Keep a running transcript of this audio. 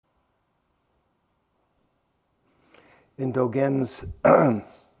In Dogen's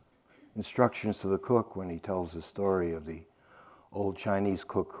instructions to the cook, when he tells the story of the old Chinese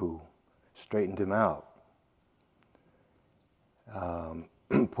cook who straightened him out,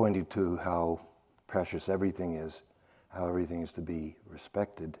 pointing to how precious everything is, how everything is to be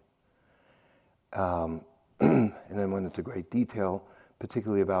respected, and then went into great detail,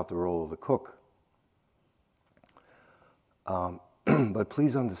 particularly about the role of the cook. But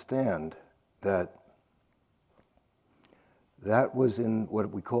please understand that that was in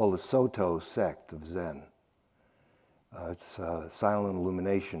what we call the Soto sect of Zen. It's silent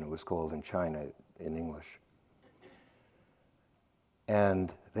illumination, it was called in China in English.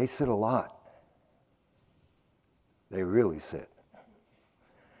 And they sit a lot. They really sit.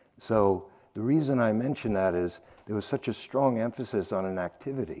 So the reason I mention that is there was such a strong emphasis on an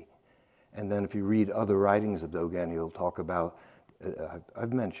activity. And then if you read other writings of Dogen, he'll talk about,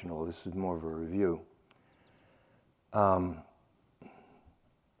 I've mentioned all this, is more of a review.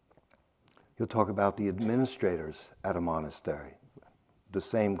 He'll talk about the administrators at a monastery, the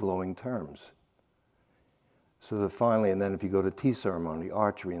same glowing terms. So that finally, and then if you go to tea ceremony,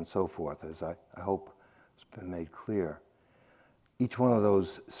 archery and so forth, as I hope has been made clear, each one of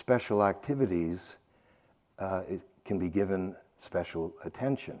those special activities it can be given special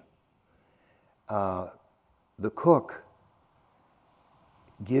attention. The cook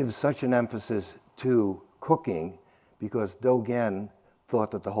gives such an emphasis to cooking because Dogen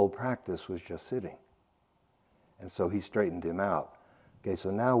thought that the whole practice was just sitting. And so he straightened him out. Okay,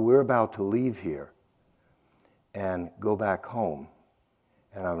 so now we're about to leave here and go back home.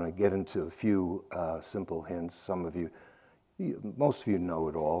 And I'm going to get into a few simple hints. Some of you, most of you know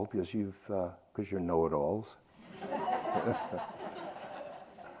it all because you're know-it-alls.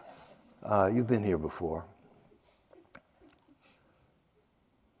 You've been here before.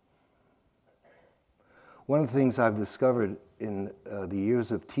 One of the things I've discovered in the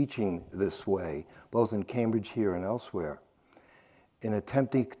years of teaching this way, both in Cambridge here and elsewhere, in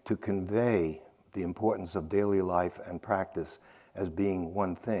attempting to convey the importance of daily life and practice as being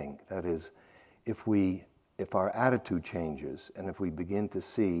one thing, that is, if our attitude changes and if we begin to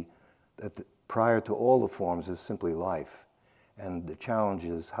see that prior to all the forms is simply life, and the challenge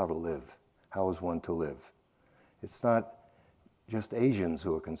is how to live, how is one to live. It's not just Asians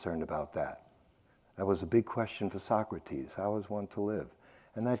who are concerned about that. That was a big question for Socrates. How is one to live?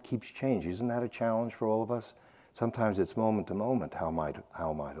 And that keeps changing. Isn't that a challenge for all of us? Sometimes it's moment to moment, how am I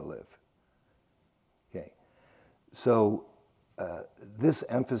to live? Okay. So this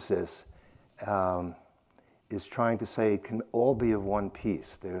emphasis is trying to say it can all be of one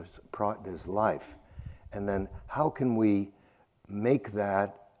piece. There's life. And then how can we make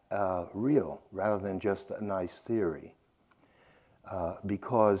that real rather than just a nice theory?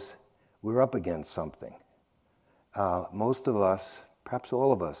 Because we're up against something. Most of us, perhaps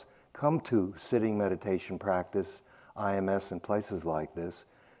all of us, come to sitting meditation practice, IMS, and places like this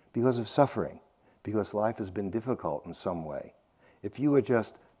because of suffering, because life has been difficult in some way. If you were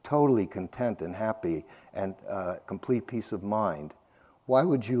just totally content and happy and complete peace of mind, why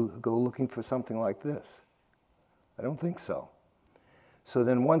would you go looking for something like this? I don't think so. So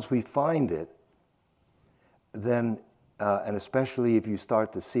then once we find it, then and especially if you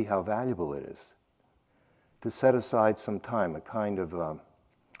start to see how valuable it is, to set aside some time, a kind of a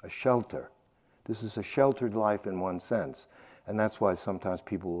shelter. This is a sheltered life in one sense. And that's why sometimes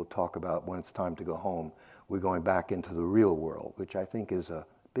people will talk about when it's time to go home, we're going back into the real world, which I think is a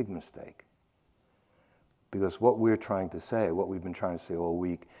big mistake. Because what we're trying to say, what we've been trying to say all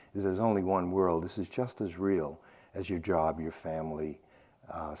week, is there's only one world. This is just as real as your job, your family,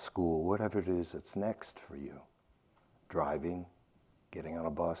 school, whatever it is that's next for you. Driving, getting on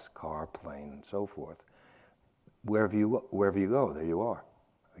a bus, car, plane, and so forth. Wherever you go, there you are.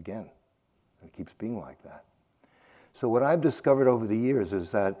 Again, it keeps being like that. So what I've discovered over the years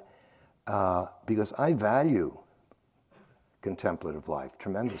is that because I value contemplative life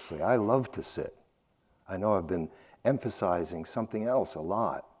tremendously, I love to sit. I know I've been emphasizing something else a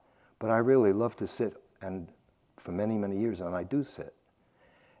lot, but I really love to sit, and for many, many years, and I do sit.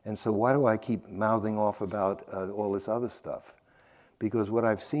 And so why do I keep mouthing off about all this other stuff? Because what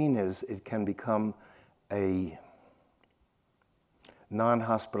I've seen is it can become a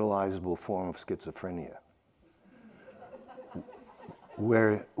non-hospitalizable form of schizophrenia.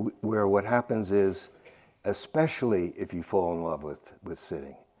 where what happens is, especially if you fall in love with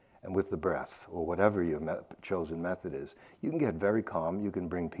sitting and with the breath, or whatever your chosen method is, you can get very calm, you can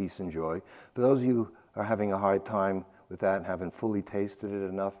bring peace and joy. For those of you who are having a hard time with that and haven't fully tasted it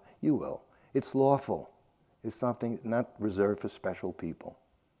enough, you will. It's lawful. It's something not reserved for special people.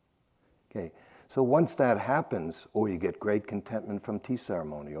 Okay, so once that happens, or you get great contentment from tea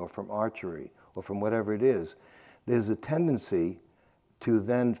ceremony, or from archery, or from whatever it is, there's a tendency to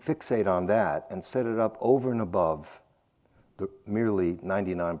then fixate on that and set it up over and above the merely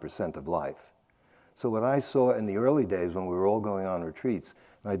 99% of life. So what I saw in the early days when we were all going on retreats,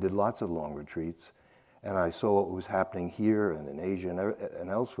 and I did lots of long retreats, and I saw what was happening here and in Asia and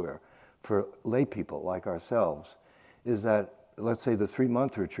elsewhere for lay people like ourselves, is that, let's say the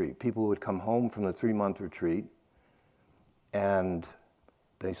 3-month retreat, people would come home from the 3-month retreat and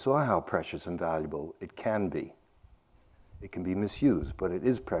they saw how precious and valuable it can be. It can be misused, but it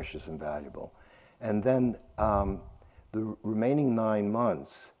is precious and valuable. And then the remaining 9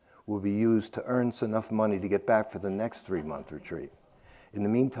 months will be used to earn enough money to get back for the next 3-month retreat. In the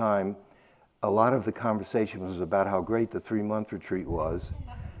meantime, a lot of the conversation was about how great the 3-month retreat was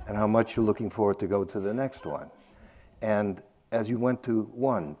and how much you're looking forward to go to the next one. And as you went to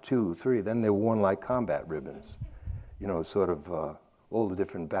 1, 2, 3, then they were worn like combat ribbons, sort of all the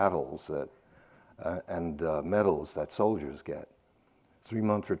different battles that, and medals that soldiers get.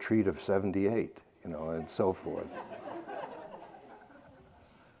 3-month retreat of 78, and so forth.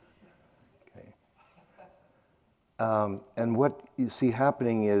 Okay. And what you see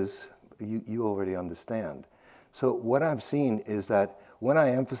happening is, you already understand. So what I've seen is that when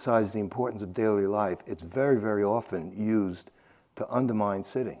I emphasize the importance of daily life, it's very, very often used to undermine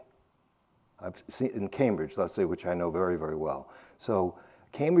sitting. I've seen in Cambridge, let's say, which I know very, very well. So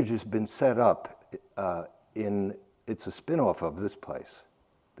Cambridge has been set up it's a spin-off of this place,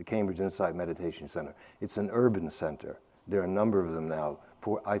 the Cambridge Insight Meditation Center. It's an urban center. There are a number of them now.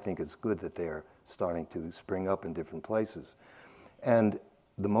 I think it's good that they're starting to spring up in different places. And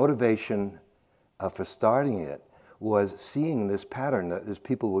the motivation for starting it was seeing this pattern that as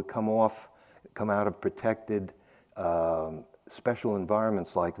people would come out of protected special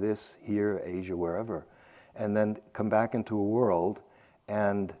environments like this, here, Asia, wherever, and then come back into a world,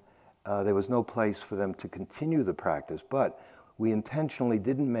 and there was no place for them to continue the practice. But we intentionally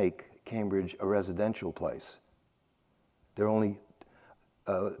didn't make Cambridge a residential place. There are only,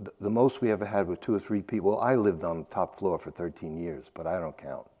 the most we ever had were 2 or 3 people. I lived on the top floor for 13 years, but I don't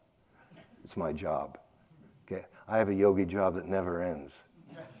count. It's my job. Okay? I have a yogi job that never ends.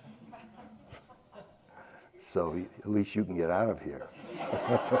 So at least you can get out of here.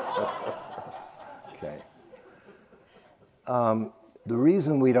 Okay. The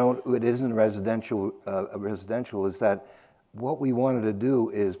reason it isn't residential is that what we wanted to do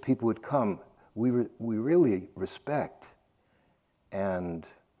is people would come. We really respect and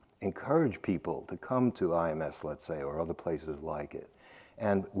encourage people to come to IMS, let's say, or other places like it.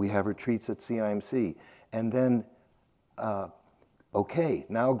 And we have retreats at CIMC. And then, okay,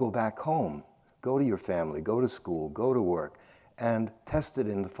 now go back home. Go to your family, go to school, go to work, and test it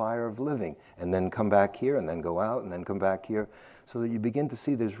in the fire of living. And then come back here, and then go out, and then come back here. So that you begin to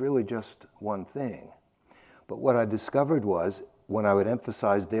see there's really just one thing. But what I discovered was, when I would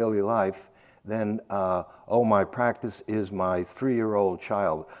emphasize daily life, then, my practice is my 3-year-old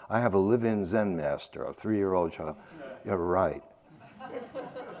child. I have a live-in Zen master, a 3-year-old child. You're right.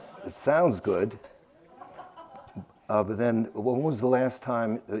 It sounds good. But then, when was the last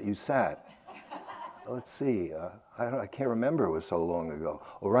time that you sat? Let's see. I can't remember, it was so long ago.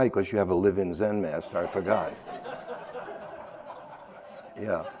 Oh, right, because you have a live-in Zen master. I forgot.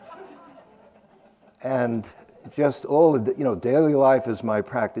 Yeah. And just all the, daily life is my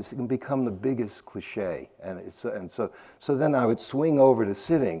practice. It can become the biggest cliche. And so then I would swing over to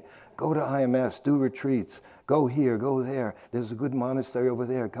sitting. Go to IMS, do retreats, go here, go there. There's a good monastery over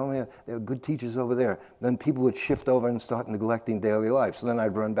there. Come here, there are good teachers over there. Then people would shift over and start neglecting daily life. So then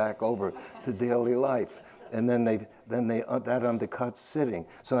I'd run back over to daily life. And then that undercuts sitting.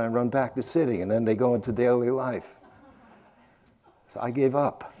 So I run back to sitting, and then they go into daily life. So I gave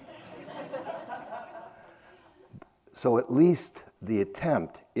up. So at least the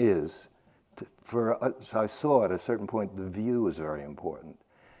attempt is, so I saw at a certain point, the view is very important.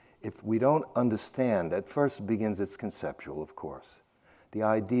 If we don't understand, at first it begins, it's conceptual, of course. The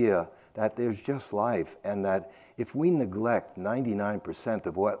idea that there's just life, and that if we neglect 99%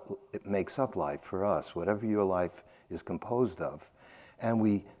 of what it makes up life for us, whatever your life is composed of, and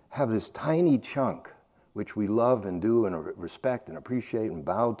we have this tiny chunk which we love and do and respect and appreciate and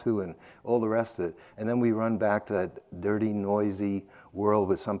bow to and all the rest of it, and then we run back to that dirty, noisy world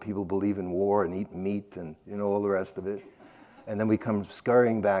where some people believe in war and eat meat and all the rest of it, and then we come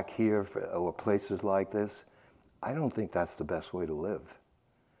scurrying back here or places like this. I don't think that's the best way to live.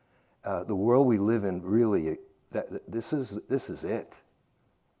 The world we live in, really, this is it.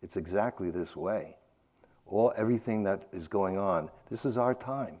 It's exactly this way. Everything that is going on, this is our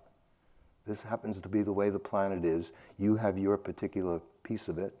time. This happens to be the way the planet is. You have your particular piece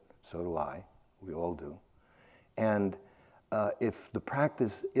of it, so do I, we all do. And if the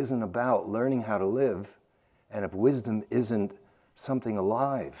practice isn't about learning how to live, and if wisdom isn't something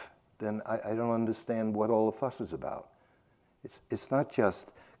alive, then I don't understand what all the fuss is about. It's not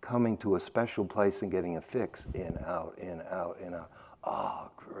just coming to a special place and getting a fix, in, out, in, out, in, out.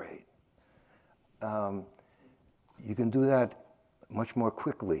 Oh, great. You can do that much more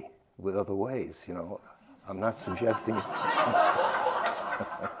quickly with other ways, you know. I'm not suggesting it.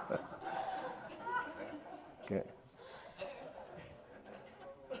 Okay.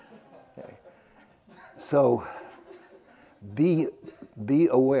 Okay. So be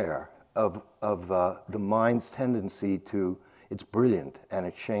aware of the mind's tendency to, it's brilliant and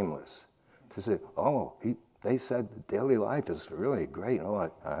it's shameless, to say, oh, they said daily life is really great.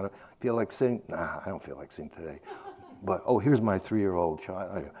 Oh, I don't feel like sitting. Nah, I don't feel like sitting today. But, oh, here's my 3-year-old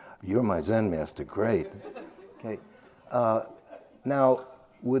child. You're my Zen master. Great. Okay. Now,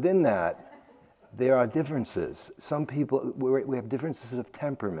 within that, there are differences. Some people, we have differences of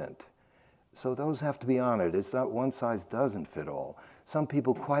temperament. So those have to be honored. It's not one size doesn't fit all. Some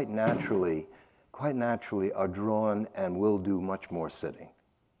people quite naturally are drawn and will do much more sitting.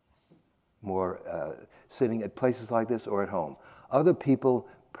 More sitting at places like this or at home. Other people,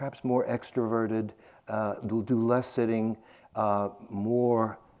 perhaps more extroverted, will do less sitting,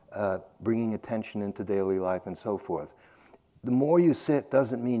 more bringing attention into daily life and so forth. The more you sit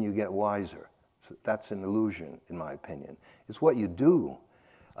doesn't mean you get wiser. So that's an illusion, in my opinion. It's what you do.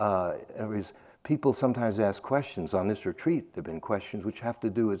 People sometimes ask questions on this retreat. There have been questions which have to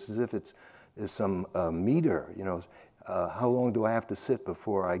do, it's as if there's some meter, you know, how long do I have to sit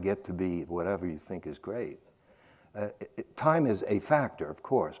before I get to be whatever you think is great? Time is a factor, of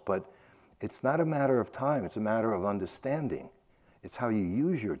course, but it's not a matter of time, it's a matter of understanding. It's how you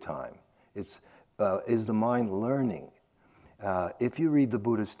use your time. Is the mind learning? If you read the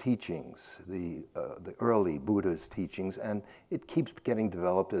Buddha's teachings, the early Buddha's teachings, and it keeps getting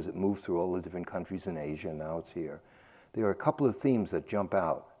developed as it moves through all the different countries in Asia, and now it's here, there are a couple of themes that jump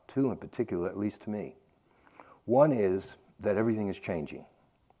out, two in particular, at least to me. One is that everything is changing.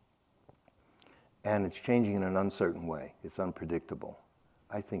 And it's changing in an uncertain way. It's unpredictable.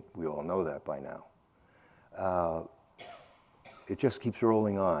 I think we all know that by now. It just keeps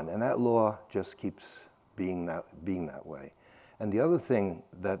rolling on, and that law just keeps being that way. And the other thing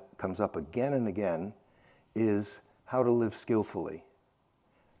that comes up again and again is how to live skillfully.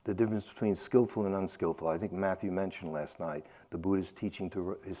 The difference between skillful and unskillful. I think Matthew mentioned last night the Buddha's teaching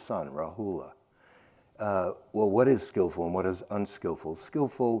to his son, Rahula. Well, what is skillful and what is unskillful?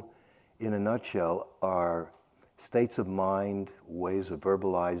 Skillful, in a nutshell, are states of mind, ways of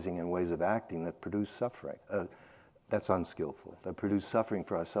verbalizing, and ways of acting that produce suffering. That's unskillful. That produce suffering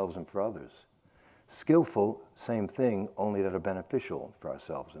for ourselves and for others. Skillful, same thing, only that are beneficial for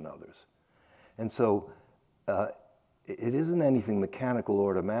ourselves and others. And so it isn't anything mechanical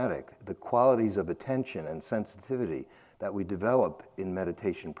or automatic. The qualities of attention and sensitivity that we develop in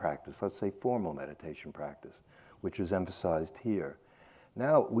meditation practice, let's say formal meditation practice, which is emphasized here.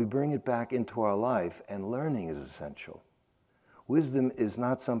 Now we bring it back into our life, and learning is essential. Wisdom is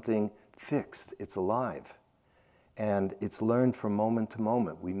not something fixed, it's alive. And it's learned from moment to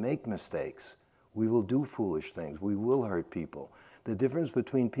moment. We make mistakes. We will do foolish things. We will hurt people. The difference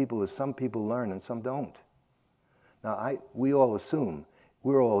between people is some people learn and some don't. Now, we all assume,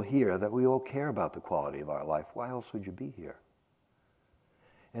 we're all here, that we all care about the quality of our life. Why else would you be here?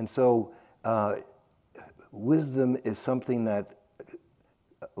 And so, wisdom is something that,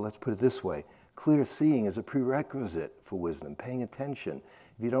 let's put it this way, clear seeing is a prerequisite for wisdom, paying attention.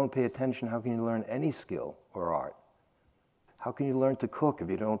 If you don't pay attention, how can you learn any skill or art? How can you learn to cook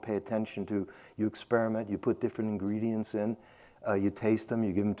if you don't pay attention to, you experiment, you put different ingredients in, you taste them,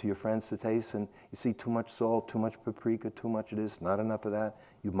 you give them to your friends to taste, and you see too much salt, too much paprika, too much of this, not enough of that.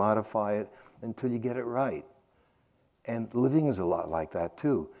 You modify it until you get it right. And living is a lot like that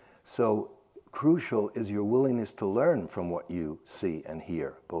too. So crucial is your willingness to learn from what you see and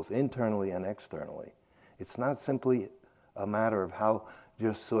hear, both internally and externally. It's not simply a matter of how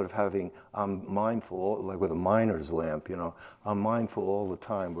just sort of having, I'm mindful, like with a miner's lamp, you know, I'm mindful all the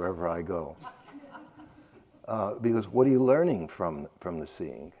time wherever I go. Because what are you learning from the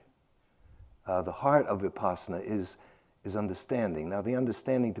seeing? The heart of Vipassana is understanding. Now, the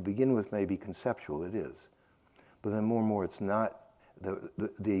understanding to begin with may be conceptual, it is. But then more and more it's not.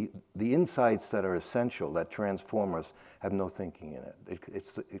 The insights that are essential, that transform us, have no thinking in it.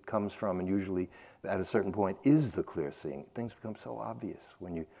 It comes from, and usually at a certain point, is the clear seeing. Things become so obvious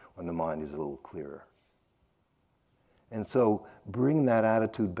when the mind is a little clearer. And so bring that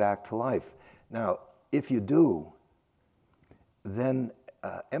attitude back to life. Now, if you do, then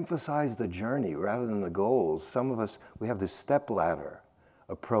emphasize the journey rather than the goals. Some of us, we have this stepladder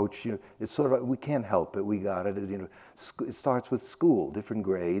approach. It's sort of, we can't help it, we got it. It starts with school, different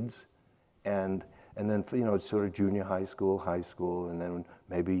grades, and then it's sort of junior high school, and then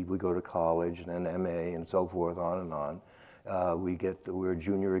maybe we go to college, and then MA, and so forth, on and on. We're a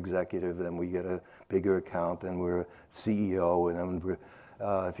junior executive, then we get a bigger account, then we're a CEO, and then we're,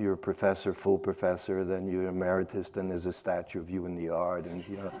 if you're a professor, full professor, then you're emeritus, then there's a statue of you in the yard, and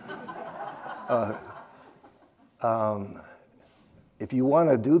if you want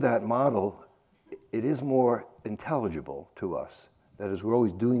to do that model, it is more intelligible to us. That is, we're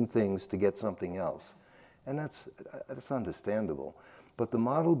always doing things to get something else. And that's understandable. But the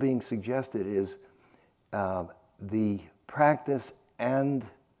model being suggested is the practice and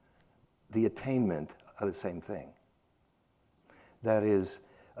the attainment are the same thing. That is,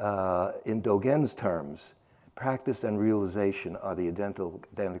 in Dogen's terms, practice and realization are the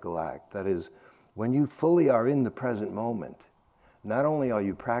identical act. That is, when you fully are in the present moment, not only are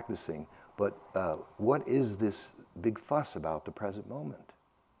you practicing, but what is this big fuss about the present moment,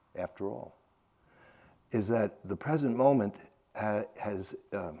 after all? Is that the present moment has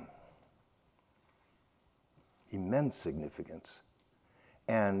immense significance,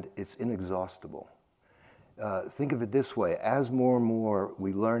 and it's inexhaustible. Think of it this way: as more and more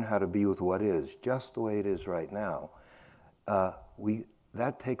we learn how to be with what is, just the way it is right now,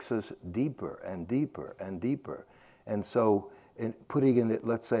 that takes us deeper and deeper and deeper. And so, putting in it,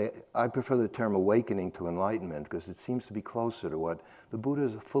 let's say, I prefer the term awakening to enlightenment because it seems to be closer to what the Buddha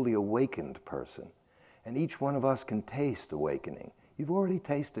is, a fully awakened person. And each one of us can taste awakening. You've already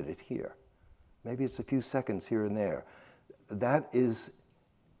tasted it here. Maybe it's a few seconds here and there. That is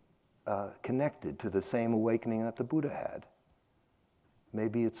connected to the same awakening that the Buddha had.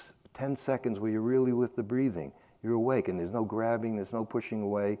 Maybe it's 10 seconds where you're really with the breathing. You're awake and there's no grabbing, there's no pushing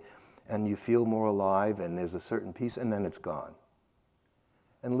away, and you feel more alive and there's a certain peace, and then it's gone.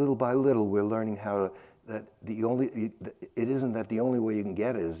 And little by little we're learning how to, it isn't that the only way you can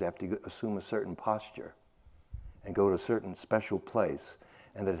get it is to have to assume a certain posture and go to a certain special place,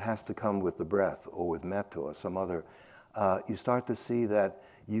 and that it has to come with the breath or with metta or some other. You start to see that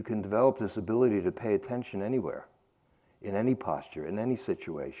you can develop this ability to pay attention anywhere, in any posture, in any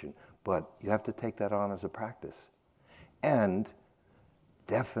situation, but you have to take that on as a practice. And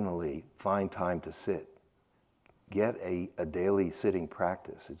definitely find time to sit. Get a daily sitting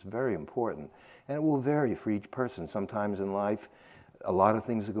practice. It's very important. And it will vary for each person. Sometimes in life, a lot of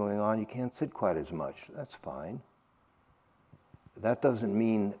things are going on, you can't sit quite as much. That's fine. That doesn't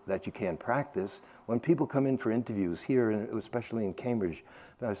mean that you can't practice. When people come in for interviews here, and especially in Cambridge,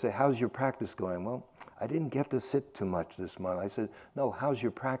 I say, how's your practice going? Well, I didn't get to sit too much this month. I said, no, how's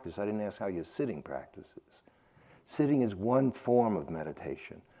your practice? I didn't ask how your sitting practice is. Sitting is one form of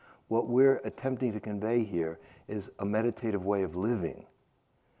meditation. What we're attempting to convey here is a meditative way of living,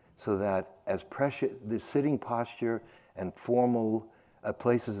 so that as precious, the sitting posture and formal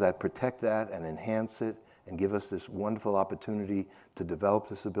places that protect that and enhance it and give us this wonderful opportunity to develop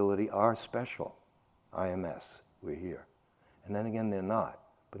this ability are special. IMS, we're here. And then again, they're not.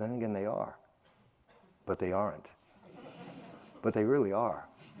 But then again, they are. But they aren't. But they really are.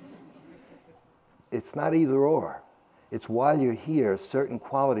 It's not either or. It's while you're here, certain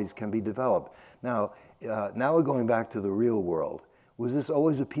qualities can be developed. Now we're going back to the real world. Was this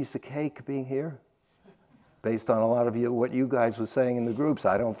always a piece of cake being here? Based on a lot of what you guys were saying in the groups,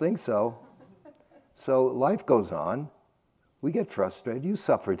 I don't think so. So life goes on. We get frustrated. You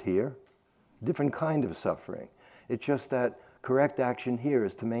suffered here. Different kind of suffering. It's just that correct action here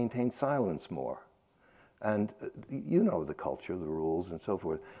is to maintain silence more. And you know the culture, the rules, and so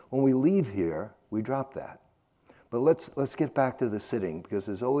forth. When we leave here, we drop that. But let's get back to the sitting, because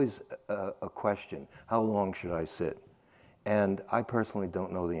there's always a question. How long should I sit? And I personally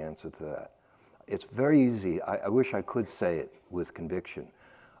don't know the answer to that. It's very easy. I wish I could say it with conviction.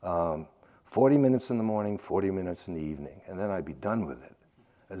 40 minutes in the morning, 40 minutes in the evening, and then I'd be done with it,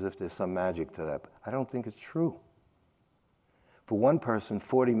 as if there's some magic to that. I don't think it's true. For one person,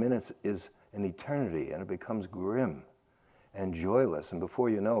 40 minutes is an eternity, and it becomes grim and joyless, and before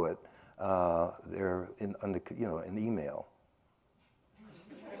you know it, they're in email.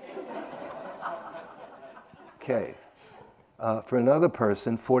 Okay. For another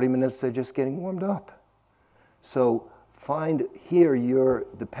person, 40 minutes, they're just getting warmed up. So find here you're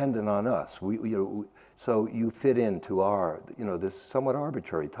dependent on us. So you fit into our, this somewhat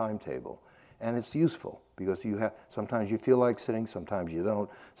arbitrary timetable. And it's useful because sometimes you feel like sitting, sometimes you don't.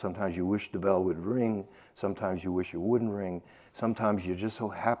 Sometimes you wish the bell would ring. Sometimes you wish it wouldn't ring. Sometimes you're just so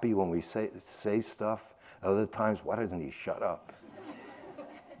happy when we say stuff. Other times, why doesn't he shut up?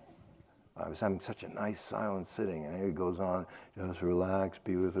 I was having such a nice silent sitting, and here he goes on, just relax,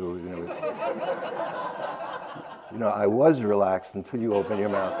 be with her. I was relaxed until you opened your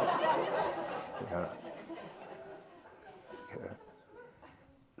mouth. Yeah.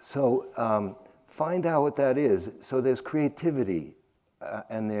 So find out what that is. So there's creativity,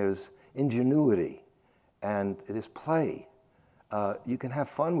 and there's ingenuity, and there's play. You can have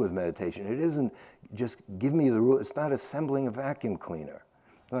fun with meditation. It isn't just give me the rule. It's not assembling a vacuum cleaner.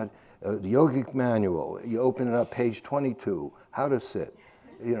 But the yogic manual, you open it up, page 22, how to sit,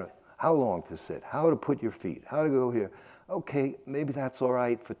 how long to sit, how to put your feet, how to go here. Okay, maybe that's all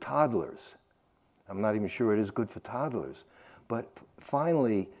right for toddlers. I'm not even sure it is good for toddlers. But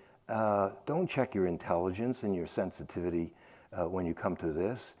finally, don't check your intelligence and your sensitivity when you come to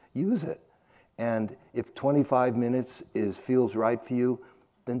this. Use it. And if 25 minutes feels right for you,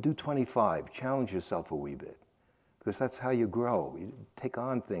 then do 25. Challenge yourself a wee bit. Because that's how you grow. You take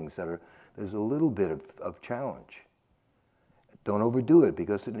on things there's a little bit of challenge. Don't overdo it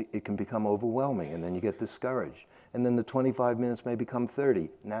because it can become overwhelming and then you get discouraged. And then the 25 minutes may become 30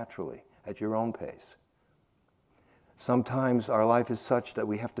 naturally at your own pace. Sometimes our life is such that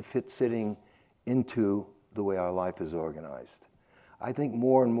we have to fit sitting into the way our life is organized. I think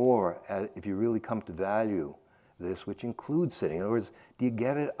more and more, if you really come to value this, which includes sitting. In other words, do you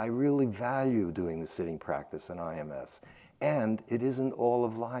get it? I really value doing the sitting practice in IMS. And it isn't all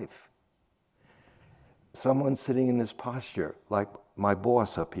of life. Someone sitting in this posture, like my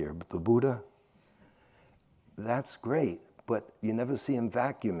boss up here, the Buddha, that's great, but you never see him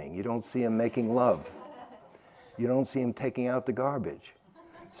vacuuming. You don't see him making love. You don't see him taking out the garbage.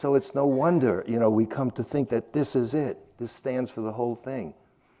 So it's no wonder, we come to think that this is it. This stands for the whole thing.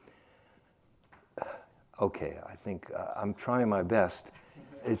 Okay, I think I'm trying my best.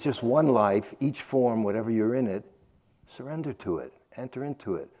 It's just one life, each form, whatever you're in it, surrender to it, enter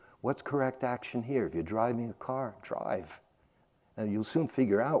into it. What's correct action here? If you're driving a car, drive. And you'll soon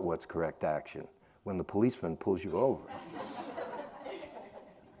figure out what's correct action when the policeman pulls you over.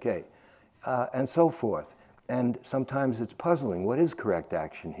 Okay, and so forth. And sometimes it's puzzling. What is correct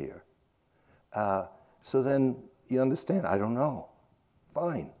action here? So then you understand, I don't know.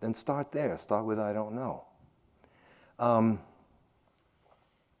 Fine, then start there. Start with I don't know.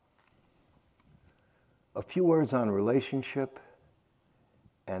 A few words on relationship,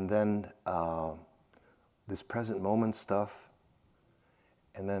 and then this present moment stuff,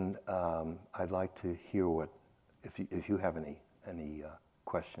 and then I'd like to hear if you have any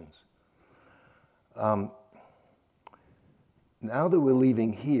questions. Now that we're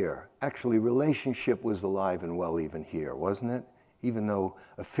leaving here, actually relationship was alive and well even here, wasn't it? Even though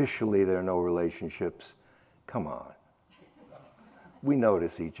officially there are no relationships, come on. We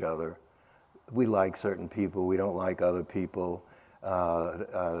notice each other. We like certain people. We don't like other people.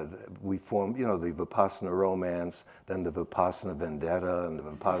 We form, the Vipassana romance, then the Vipassana vendetta, and the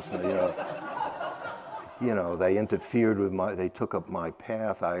Vipassana, they interfered with they took up my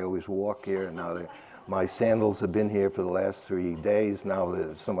path. I always walk here, and now my sandals have been here for the last 3 days.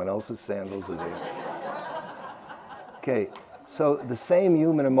 Now someone else's sandals are there. Okay, so the same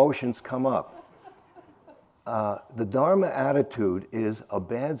human emotions come up. The Dharma attitude is a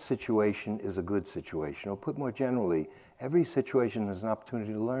bad situation is a good situation. Or put more generally, every situation is an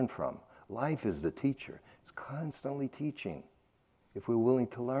opportunity to learn from. Life is the teacher. It's constantly teaching if we're willing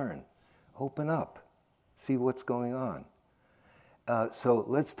to learn. Open up. See what's going on. So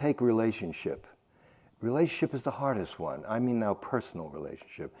let's take relationship. Relationship is the hardest one. I mean now personal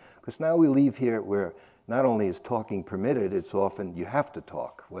relationship. Because now we leave here where not only is talking permitted, it's often you have to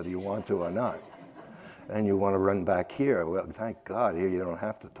talk, whether you want to or not. And you want to run back here. Well, thank God, here you don't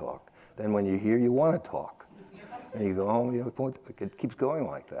have to talk. Then when you're here, you want to talk. And you go home, it keeps going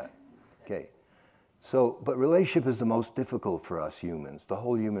like that. Okay. So, but relationship is the most difficult for us humans, the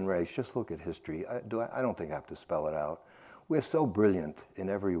whole human race. Just look at history. I don't think I have to spell it out. We're so brilliant in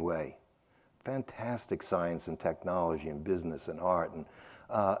every way. Fantastic science and technology and business and art.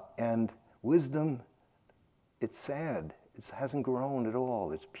 And wisdom, it's sad. It hasn't grown at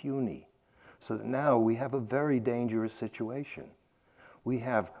all. It's puny. So that now we have a very dangerous situation. We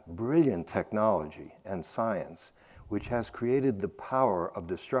have brilliant technology and science, which has created the power of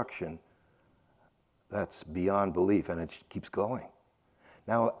destruction that's beyond belief, and it keeps going.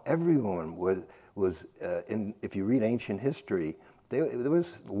 Now, everyone was if you read ancient history, there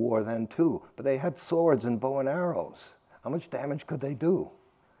was war then too, but they had swords and bow and arrows. How much damage could they do?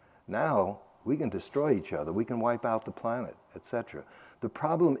 Now, We can destroy each other. We can wipe out the planet, etc. The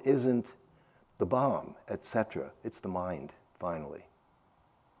problem isn't the bomb, etc. It's the mind, finally.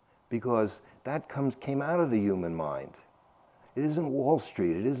 Because that came out of the human mind. It isn't Wall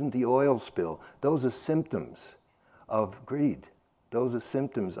Street. It isn't the oil spill. Those are symptoms of greed. Those are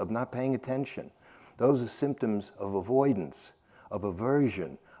symptoms of not paying attention. Those are symptoms of avoidance, of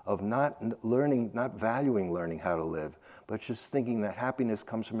aversion, of not valuing learning how to live, but just thinking that happiness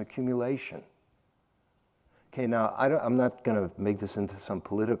comes from accumulation. Okay, now I'm not going to make this into some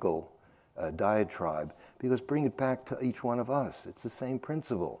political diatribe, because bring it back to each one of us. It's the same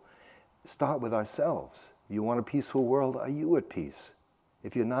principle. Start with ourselves. You want a peaceful world? Are you at peace?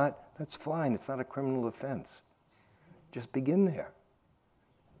 If you're not, that's fine. It's not a criminal offense. Just begin there.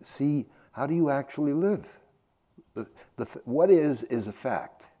 See, how do you actually live? What is a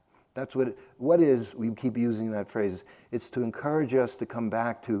fact. That's what is, we keep using that phrase, it's to encourage us to come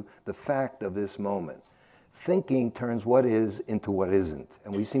back to the fact of this moment. Thinking turns what is into what isn't,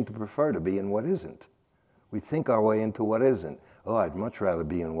 and we seem to prefer to be in what isn't. We think our way into what isn't. Oh, I'd much rather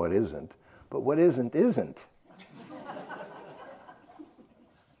be in what isn't. But what isn't.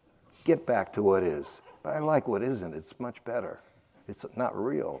 Get back to what is. But I like what isn't. It's much better. It's not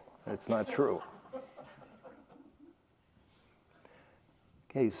real. It's not true.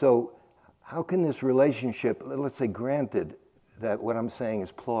 Okay, so how can this relationship, let's say granted that what I'm saying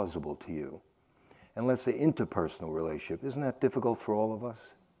is plausible to you, and let's say interpersonal relationship, isn't that difficult for all of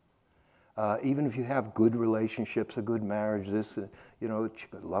us? Even if you have good relationships, a good marriage,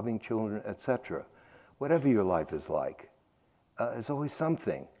 loving children, etc. Whatever your life is like, there's always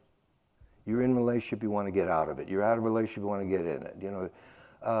something. You're in a relationship, you want to get out of it. You're out of a relationship, you want to get in it.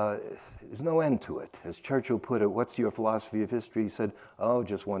 There's no end to it. As Churchill put it, what's your philosophy of history? He said, oh,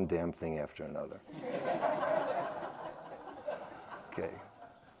 just one damn thing after another. Okay.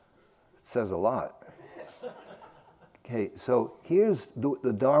 It says a lot. Okay, so here's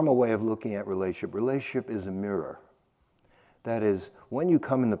the Dharma way of looking at relationship. Relationship is a mirror. That is, when you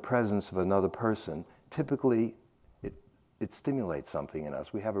come in the presence of another person, typically it stimulates something in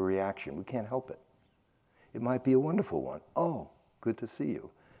us. We have a reaction. We can't help it. It might be a wonderful one. Oh, good to see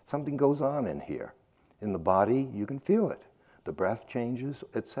you. Something goes on in here. In the body, you can feel it. The breath changes,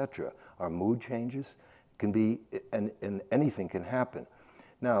 etc. Our mood changes. Can be, and anything can happen.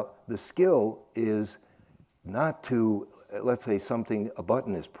 Now, the skill is not to, let's say a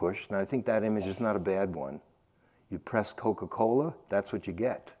button is pushed, and I think that image is not a bad one. You press Coca-Cola, that's what you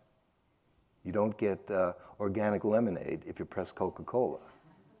get. You don't get organic lemonade if you press Coca-Cola.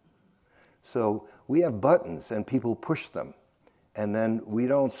 So we have buttons and people push them. And then we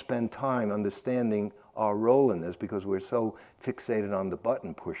don't spend time understanding our role in this because we're so fixated on the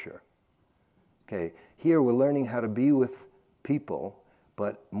button pusher. Okay, here we're learning how to be with people,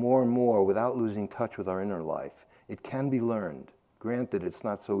 but more and more without losing touch with our inner life. It can be learned. Granted, it's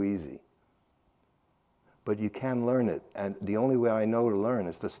not so easy. But you can learn it. And the only way I know to learn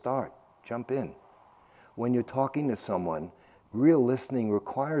is to start. Jump in. When you're talking to someone, real listening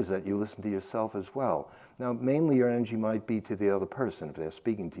requires that you listen to yourself as well. Now, mainly your energy might be to the other person if they're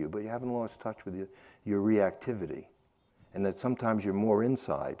speaking to you, but you haven't lost touch with your reactivity. And that sometimes you're more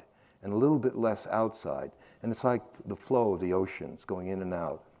inside and a little bit less outside. And it's like the flow of the oceans going in and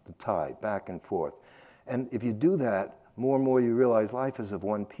out, the tide, back and forth. And if you do that, more and more you realize life is of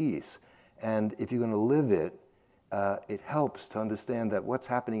one piece. And if you're going to live it, it helps to understand that what's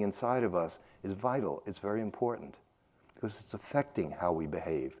happening inside of us is vital. It's very important because it's affecting how we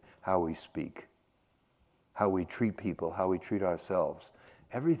behave, how we speak, how we treat people, how we treat ourselves,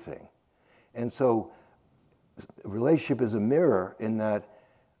 everything. And so relationship is a mirror in that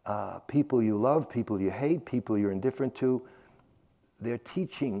people you love, people you hate, people you're indifferent to, they're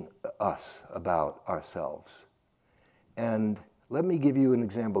teaching us about ourselves. And let me give you an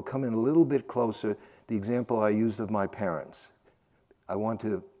example. Come in a little bit closer, the example I used of my parents. I want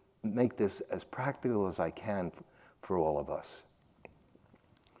to make this as practical as I can for all of us.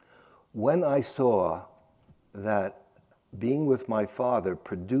 When I saw that being with my father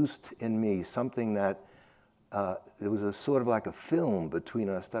produced in me something that there was a sort of like a film between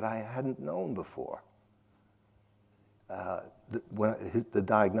us that I hadn't known before. The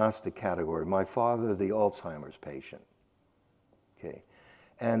diagnostic category, my father, the Alzheimer's patient. Okay.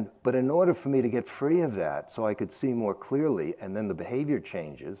 But in order for me to get free of that, so I could see more clearly, and then the behavior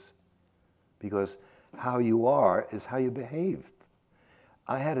changes, because how you are is how you behave.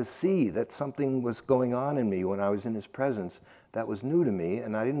 I had to see that something was going on in me when I was in his presence that was new to me,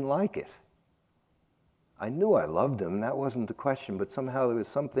 and I didn't like it. I knew I loved him, that wasn't the question, but somehow there was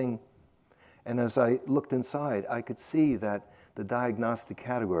something, and as I looked inside, I could see that the diagnostic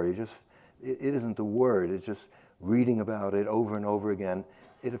category, just it isn't the word, it's just reading about it over and over again.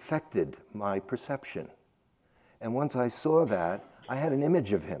 It affected my perception. And once I saw that, I had an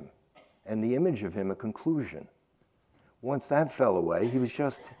image of him, and the image of him a conclusion. Once that fell away, he was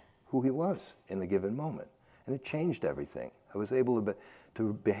just who he was in a given moment. And it changed everything. I was able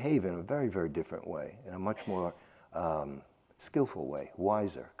to behave in a very, very different way, in a much more skillful way,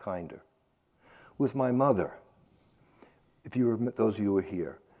 wiser, kinder. With my mother, if you were, those of you who were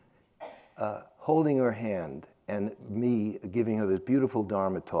here, holding her hand and me giving her this beautiful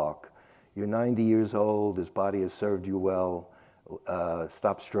Dharma talk, you're 90 years old, this body has served you well,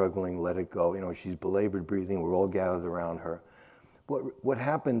 stop struggling, let it go. You know, she's belabored breathing, we're all gathered around her. What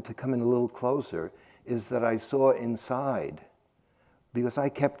happened, to come in a little closer, is that I saw inside, because I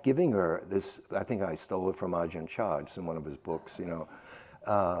kept giving her this, I think I stole it from Ajahn Chah, it's in one of his books, you know,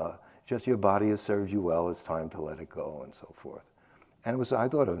 just your body has served you well, it's time to let it go, and so forth. And it was, I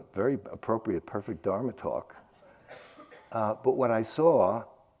thought, a very appropriate, perfect Dharma talk. But what I saw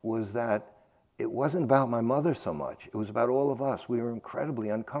was that it wasn't about my mother so much, it was about all of us. We were incredibly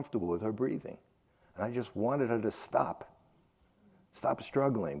uncomfortable with her breathing. And I just wanted her to stop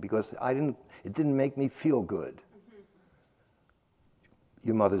struggling, because it didn't make me feel good.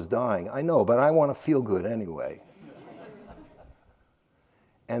 Your mother's dying, I know, but I want to feel good anyway.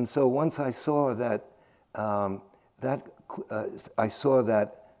 And so once I saw that, I saw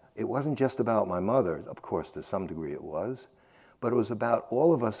that it wasn't just about my mother. Of course, to some degree it was, but it was about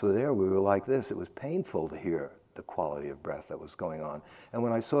all of us who were there. We were like this. It was painful to hear the quality of breath that was going on. And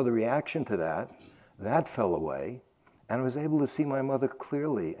when I saw the reaction to that, that fell away, and I was able to see my mother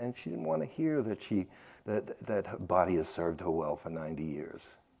clearly. And she didn't want to hear that her body has served her well for 90 years.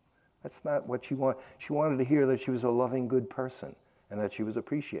 That's not what she wanted. She wanted to hear that she was a loving, good person and that she was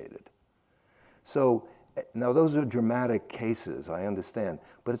appreciated. So now those are dramatic cases, I understand,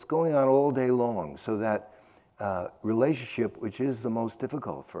 but it's going on all day long. So that relationship, which is the most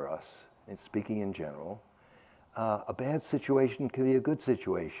difficult for us, in speaking in general, a bad situation can be a good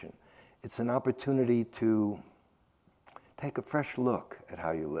situation. It's an opportunity to take a fresh look at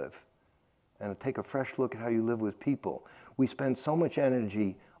how you live, and take a fresh look at how you live with people. We spend so much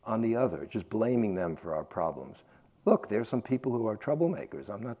energy on the other, just blaming them for our problems. Look, there's some people who are troublemakers.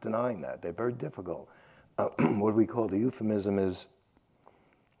 I'm not denying that. They're very difficult. What we call, the euphemism is,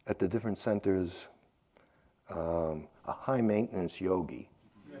 at the different centers, a high-maintenance yogi.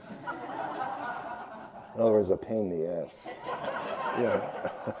 In other words, a pain in the ass. Yeah.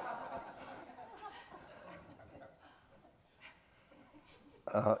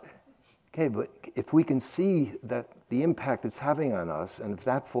 Okay, but if we can see that the impact it's having on us, and if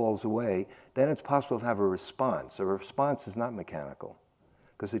that falls away, then it's possible to have a response. A response is not mechanical,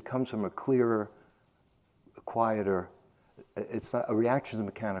 because it comes from a clearer, a quieter, it's not, a reaction is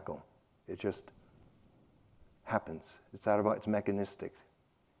mechanical. It just happens. It's mechanistic.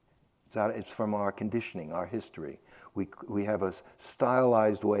 It's from our conditioning, our history. We have a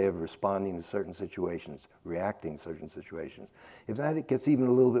stylized way of responding to certain situations, reacting to certain situations. If that gets even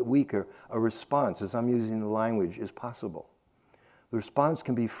a little bit weaker, a response, as I'm using the language, is possible. The response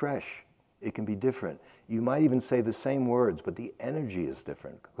can be fresh. It can be different. You might even say the same words, but the energy is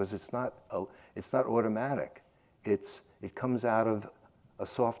different, because it's not automatic. It comes out of a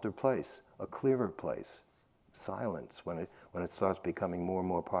softer place, a clearer place. Silence, when it starts becoming more and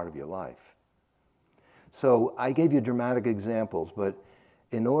more part of your life. So I gave you dramatic examples, but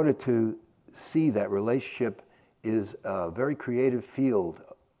in order to see that relationship is a very creative field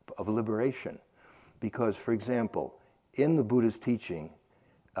of liberation. Because, for example, in the Buddhist teaching,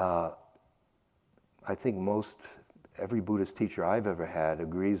 I think every Buddhist teacher I've ever had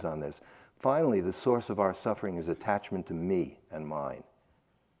agrees on this. Finally, the source of our suffering is attachment to me and mine.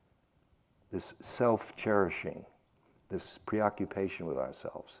 This self-cherishing, this preoccupation with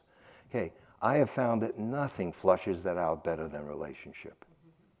ourselves. Okay, I have found that nothing flushes that out better than relationship.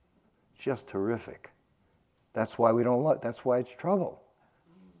 It's just terrific. That's why we don't love, that's why it's trouble.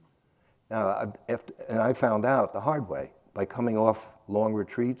 Now, I found out the hard way, by coming off long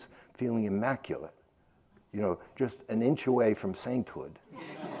retreats, feeling immaculate. You know, just an inch away from sainthood.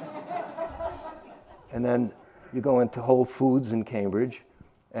 And then you go into Whole Foods in Cambridge,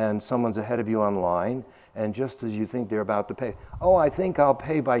 and someone's ahead of you online, and just as you think they're about to pay, oh, I think I'll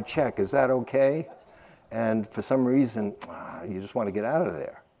pay by check, is that okay? And for some reason, you just want to get out of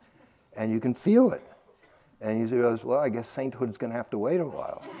there. And you can feel it. And you realize, well, I guess sainthood's going to have to wait a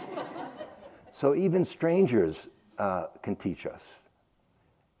while. So even strangers can teach us.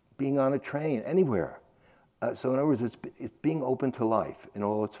 Being on a train, anywhere. So in other words, it's being open to life in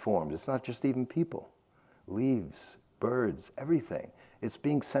all its forms. It's not just even people. Leaves, birds, everything. It's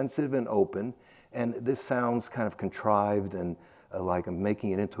being sensitive and open, and this sounds kind of contrived and like I'm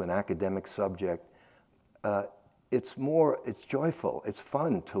making it into an academic subject. It's joyful, it's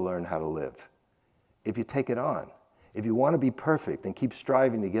fun to learn how to live if you take it on. If you want to be perfect and keep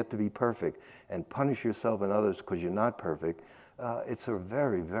striving to get to be perfect and punish yourself and others because you're not perfect, it's a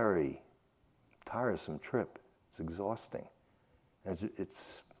very, very tiresome trip. It's exhausting.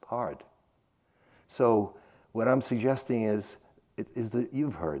 It's hard. So what I'm suggesting is that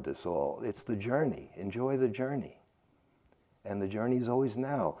you've heard this all. It's the journey. Enjoy the journey. And the journey is always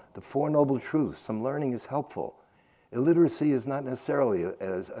now. The Four Noble Truths, some learning is helpful. Illiteracy is not necessarily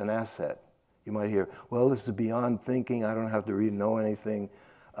as an asset. You might hear, well, this is beyond thinking. I don't have to read, know anything.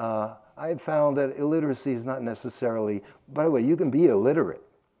 I have found that illiteracy is not necessarily, by the way, you can be illiterate,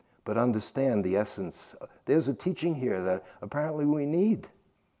 but understand the essence. There's a teaching here that apparently we need,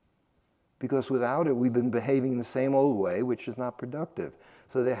 because without it, we've been behaving the same old way, which is not productive.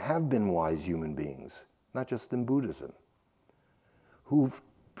 So there have been wise human beings, not just in Buddhism, who've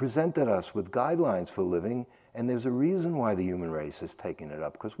presented us with guidelines for living, and there's a reason why the human race has taken it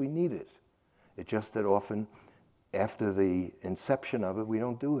up, because we need it. It's just that often, after the inception of it, we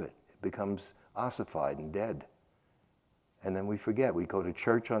don't do it. It becomes ossified and dead. And then we forget. We go to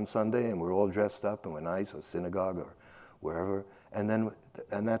church on Sunday and we're all dressed up and we're nice, or synagogue or wherever, and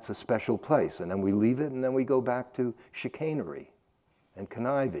that's a special place. And then we leave it and then we go back to chicanery and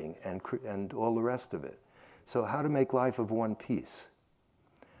conniving and all the rest of it. So how to make life of one piece?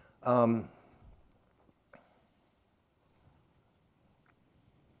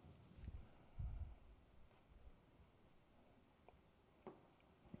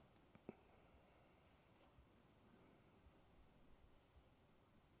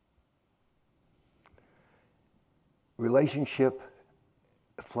 Relationship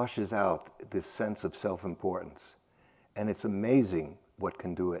flushes out this sense of self-importance. And it's amazing what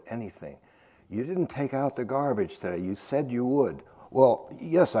can do it, anything. You didn't take out the garbage today. You said you would. Well,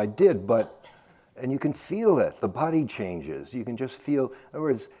 yes, I did, but, and you can feel it. The body changes. You can just feel, in other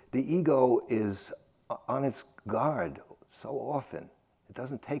words, the ego is on its guard so often. It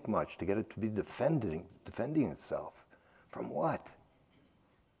doesn't take much to get it to be defending itself. From what?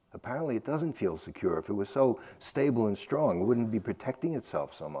 Apparently it doesn't feel secure. If it was so stable and strong, it wouldn't be protecting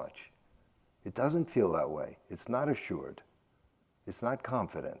itself so much. It doesn't feel that way. It's not assured. It's not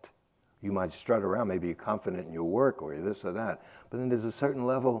confident. You might strut around, maybe you're confident in your work or this or that, but then there's a certain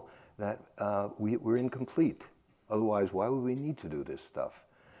level that we're incomplete. Otherwise, why would we need to do this stuff?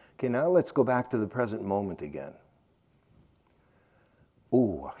 Okay, now let's go back to the present moment again.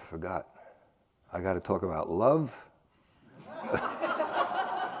 Ooh, I forgot. I got to talk about love.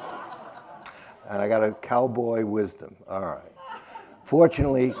 And I got a cowboy wisdom. All right.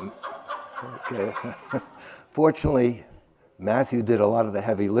 Fortunately, Matthew did a lot of the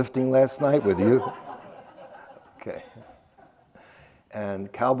heavy lifting last night with you. Okay.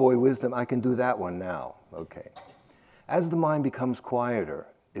 And cowboy wisdom, I can do that one now. Okay. As the mind becomes quieter,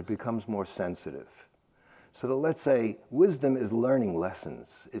 it becomes more sensitive. So let's say wisdom is learning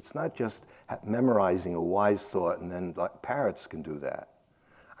lessons. It's not just memorizing a wise thought and then like parrots can do that.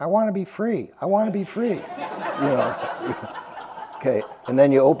 I want to be free. I want to be free. Okay, and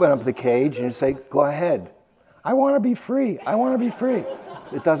then you open up the cage and you say, go ahead. I want to be free. I want to be free.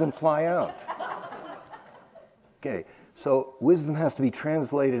 It doesn't fly out. Okay, so wisdom has to be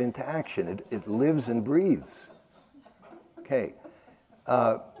translated into action. It lives and breathes. Okay.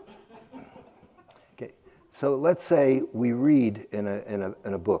 Okay. So let's say we read in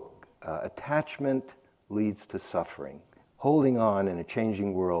a book, attachment leads to suffering. Holding on in a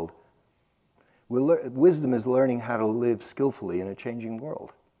changing world. Wisdom is learning how to live skillfully in a changing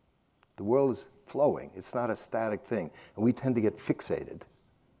world. The world is flowing. It's not a static thing. And we tend to get fixated.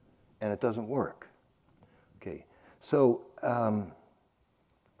 And it doesn't work. Okay. So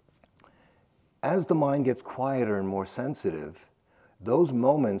as the mind gets quieter and more sensitive, those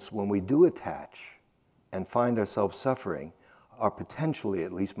moments when we do attach and find ourselves suffering are potentially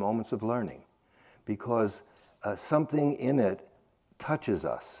at least moments of learning. Because something in it touches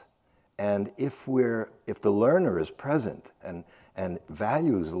us. And if the learner is present and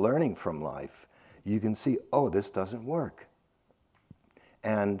values learning from life, you can see, oh, this doesn't work.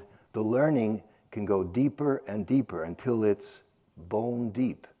 And the learning can go deeper and deeper until it's bone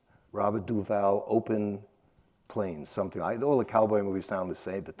deep. Robert Duvall, Open Plains, something. All the cowboy movies sound the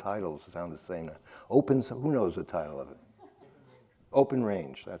same, the titles sound the same. Who knows the title of it? Open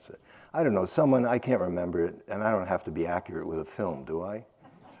Range, that's it. I don't know, I can't remember it, and I don't have to be accurate with a film, do I?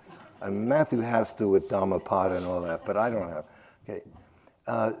 Matthew has to with Dhammapada and all that, but I don't have. Okay.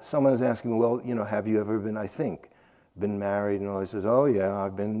 Someone is asking me, well, have you ever been, I think, been married and all. He says, oh yeah,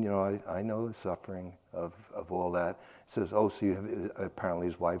 I've been, I know the suffering of all that. He says, oh, so apparently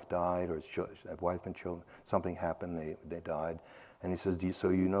his wife died, or his wife and children, something happened, they died. And he says, so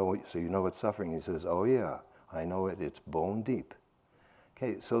you know what's suffering? He says, oh yeah, I know it, it's bone deep.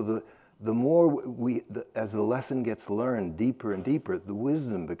 Okay, so the more as the lesson gets learned deeper and deeper, the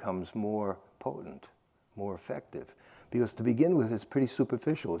wisdom becomes more potent, more effective. Because to begin with, it's pretty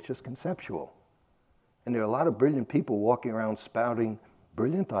superficial, it's just conceptual. And there are a lot of brilliant people walking around spouting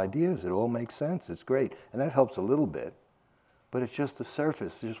brilliant ideas. It all makes sense, it's great. And that helps a little bit. But it's just the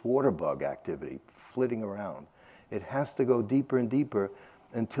surface, it's just water bug activity, flitting around. It has to go deeper and deeper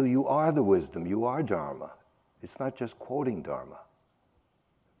until you are the wisdom, you are Dharma. It's not just quoting Dharma.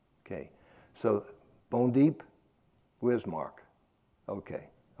 Okay, so bone deep, where's Mark? Okay,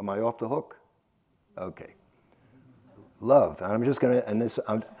 am I off the hook? Okay. Love, and I'm just gonna, and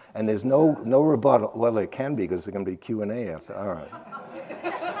there's no rebuttal. Well, there can be, because there's gonna be Q&A after. All right.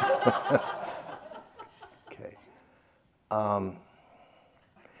 Okay.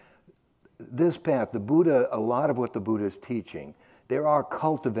 This path, the Buddha, a lot of what the Buddha is teaching,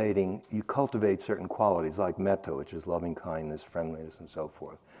 you cultivate certain qualities like metta, which is loving kindness, friendliness, and so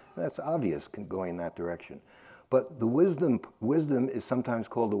forth. And that's obvious going in that direction. But the wisdom is sometimes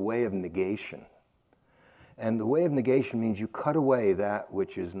called a way of negation. And the way of negation means you cut away that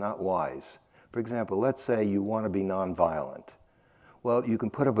which is not wise. For example, let's say you want to be nonviolent. Well, you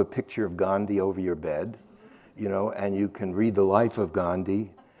can put up a picture of Gandhi over your bed, and you can read the life of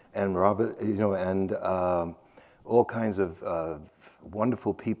Gandhi and Robert, and all kinds of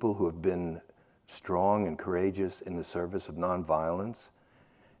wonderful people who have been strong and courageous in the service of nonviolence.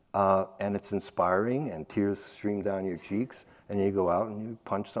 And it's inspiring, and tears stream down your cheeks, and you go out and you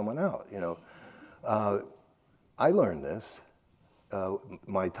punch someone out, I learned this.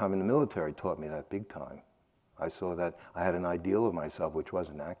 My time in the military taught me that big time. I saw that I had an ideal of myself which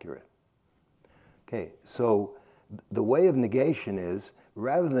wasn't accurate. Okay, so the way of negation is,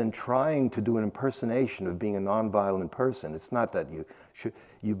 rather than trying to do an impersonation of being a nonviolent person, it's not that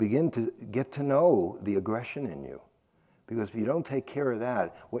you begin to get to know the aggression in you. Because if you don't take care of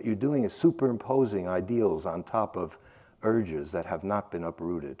that, what you're doing is superimposing ideals on top of urges that have not been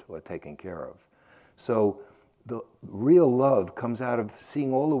uprooted or taken care of. So the real love comes out of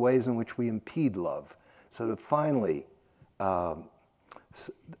seeing all the ways in which we impede love. So that finally, I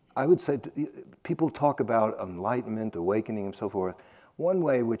would say, people talk about enlightenment, awakening, and so forth. One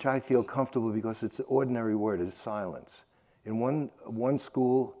way which I feel comfortable, because it's an ordinary word, is silence. In one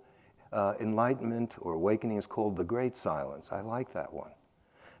school, enlightenment or awakening is called the great silence. I like that one.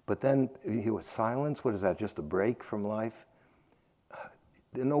 But then, silence, what is that, just a break from life?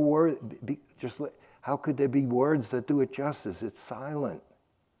 There are no words, how could there be words that do it justice? It's silent.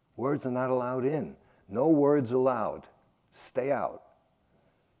 Words are not allowed in. No words allowed. Stay out.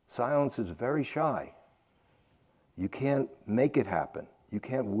 Silence is very shy. You can't make it happen. You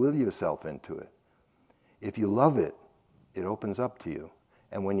can't will yourself into it. If you love it, it opens up to you.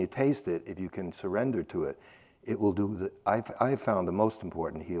 And when you taste it, if you can surrender to it, it will do I've found the most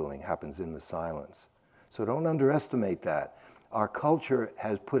important healing happens in the silence. So don't underestimate that. Our culture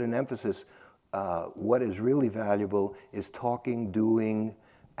has put an emphasis, what is really valuable is talking, doing,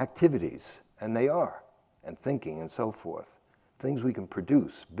 activities, and they are, and thinking and so forth. Things we can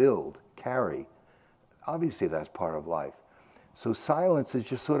produce, build, carry. Obviously that's part of life. So silence is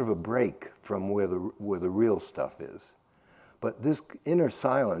just sort of a break from where the real stuff is. But this inner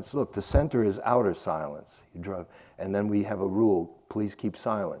silence, look, the center is outer silence. And then we have a rule, please keep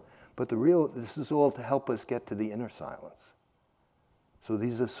silent. But this is all to help us get to the inner silence. So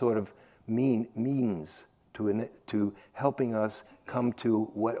these are sort of means to helping us come to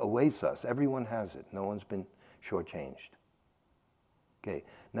what awaits us. Everyone has it. No one's been shortchanged. Okay,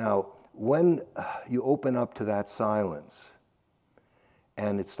 now when you open up to that silence,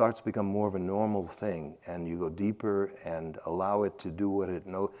 and it starts to become more of a normal thing, and you go deeper and allow it to do what it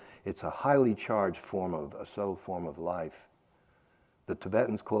knows. It's a highly charged a subtle form of life. The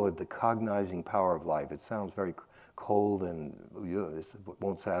Tibetans call it the cognizing power of life. It sounds very cold and it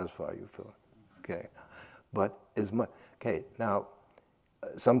won't satisfy you, Philip. Okay, but okay. Now,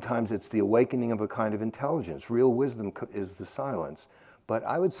 sometimes it's the awakening of a kind of intelligence. Real wisdom is the silence. But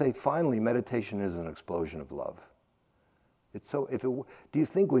I would say, finally, meditation is an explosion of love. Do you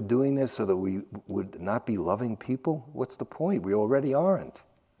think we're doing this so that we would not be loving people? What's the point? We already aren't.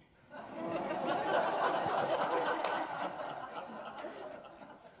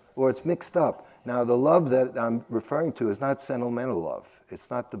 Or it's mixed up. Now, the love that I'm referring to is not sentimental love. It's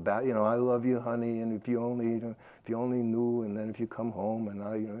not I love you, honey, and if you only knew, and then if you come home,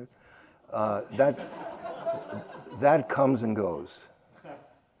 and that comes and goes.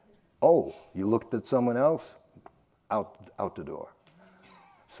 Oh, you looked at someone else? Out the door.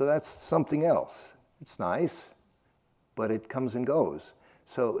 So that's something else. It's nice, but it comes and goes.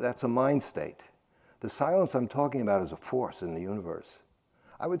 So that's a mind state. The silence I'm talking about is a force in the universe.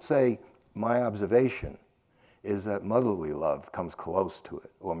 I would say my observation is that motherly love comes close to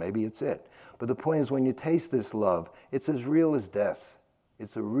it, or maybe it's it. But the point is, when you taste this love, it's as real as death.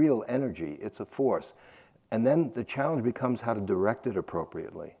 It's a real energy. It's a force. And then the challenge becomes how to direct it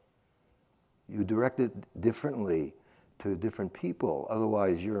appropriately. You direct it differently to different people,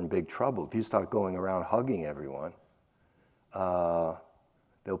 otherwise you're in big trouble. If you start going around hugging everyone,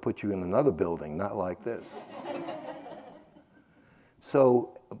 they'll put you in another building, not like this.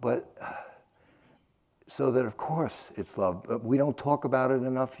 So that of course it's love, but we don't talk about it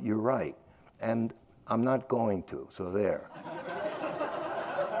enough, you're right. And I'm not going to, so there.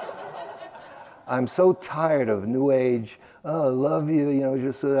 I'm so tired of new age, oh, I love you,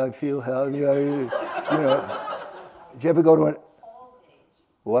 just so that I feel healthy, Did you ever go to an... Old age.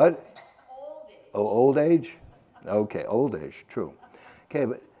 What? Old age. Oh, old age? Okay, old age, true. Okay,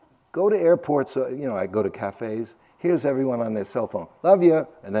 but go to airports, I go to cafes, here's everyone on their cell phone, love you,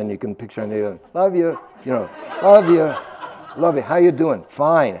 and then you can picture on the other, love you, love you, love you, how you doing?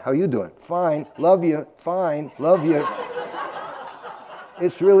 Fine, how you doing? Fine, love you, fine, love you.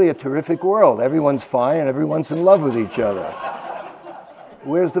 It's really a terrific world. Everyone's fine and everyone's in love with each other.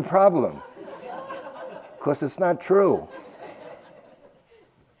 Where's the problem? Because it's not true.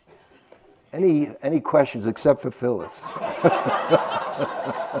 Any questions except for Phyllis?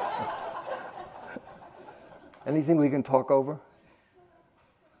 Anything we can talk over?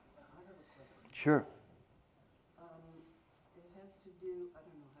 Sure. It has to do, I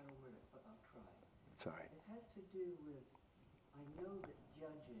don't know how to word it, but I'll try. It's all right. It has to do with, I know that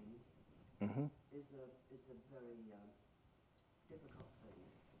judging is a very difficult thing.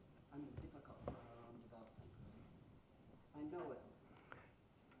 Difficult for our own development. I know it,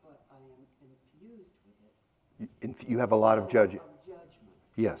 but I am infused with it. You have a lot of judging. Of judgment.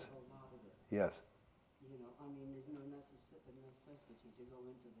 Yes. A lot of it. Yes. There's no necessity to go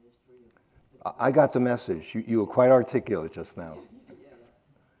into the history of... I got the message. You were quite articulate just now. Yeah.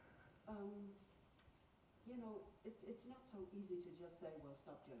 It's not so easy to just say, well,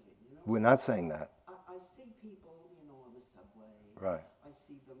 stop judging, We're not saying that. I see people, on the subway. Right. I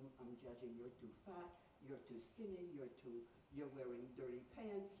see them, I'm judging, you're too fat, you're too skinny, you're wearing dirty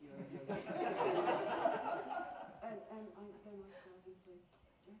pants, you're and then I start to say,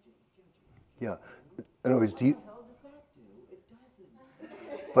 judging. Yeah. In other words, What the hell does that do? It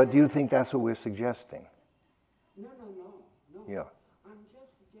doesn't. But do you think that's what we're suggesting? No. Yeah. I'm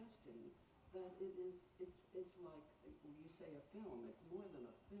just suggesting that it's like, when you say a film, it's more than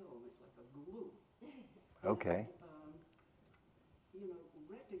a film, it's like a glue. Okay.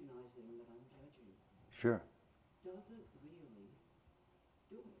 Recognizing that I'm judging Sure. doesn't really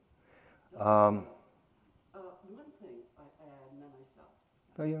do it. One thing I add, and then I stop.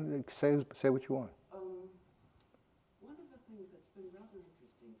 No, say what you want. One of the things that's been rather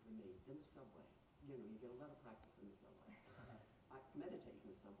interesting for me in the subway, you get a lot of practice in the subway. I meditate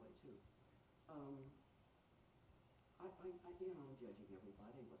in the subway too. I'm judging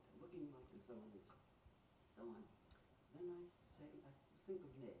everybody, what they're looking like, and so on and so on. Then I think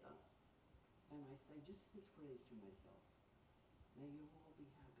of Neda, and I say just this phrase to myself: "May you all be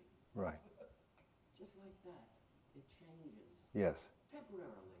happy." Right. Just like that, it changes. Yes.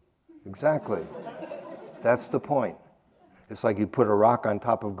 Temporarily. Exactly. That's the point. It's like you put a rock on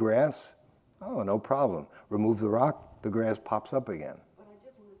top of grass. Oh, no problem. Remove the rock, the grass pops up again. But I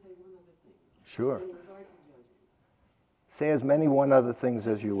just want to say one other thing. Sure. In regard to judging. Say as many one other things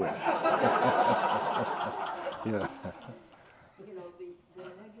as you wish. Yeah. The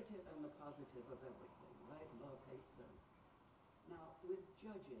negative and the positive of everything, right? Love, hate, sin. Now, with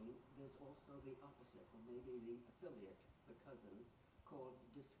judging, there's also the opposite, or maybe the affiliate, the cousin, called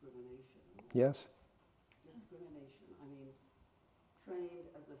discrimination. Yes. Discrimination. Trained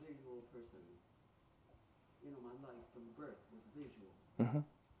as a visual person. My life from birth was visual. Mm-hmm.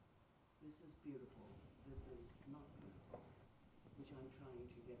 This is beautiful. This is not beautiful, which I'm trying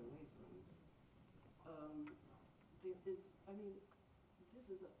to get away from. This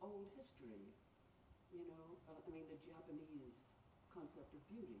is an old history, the Japanese concept of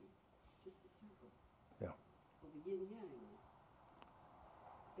beauty, just the circle. Yeah. Or the yin-yang,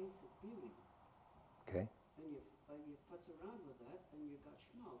 basic beauty. Okay. And you futz around with that, and you got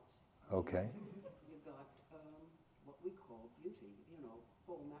schmaltz. Okay. You got what we call beauty,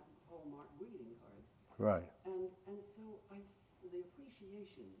 Hallmark greeting cards. Right. And so the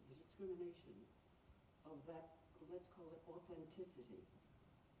appreciation, the discrimination that, let's call it authenticity.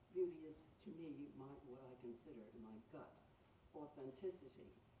 Beauty is, to me, what I consider in my gut, authenticity.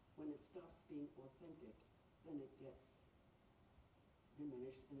 When it stops being authentic, then it gets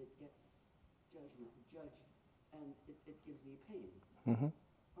diminished and it gets judged, and it gives me pain. Mm-hmm.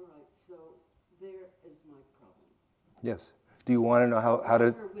 All right, so there is my problem. Yes. Do you want to know how to...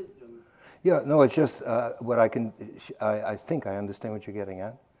 Her wisdom. Yeah, no, it's just what I can... I think I understand what you're getting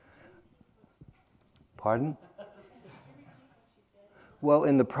at. Pardon? Well,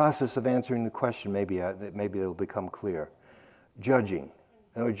 in the process of answering the question, maybe it'll become clear. Judging.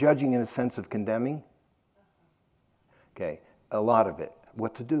 Judging in a sense of condemning. Okay, a lot of it.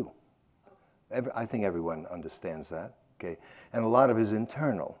 What to do. I think everyone understands that. Okay, and a lot of it is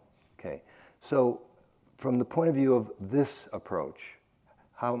internal. Okay, so from the point of view of this approach,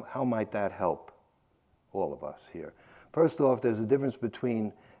 how might that help all of us here? First off, there's a difference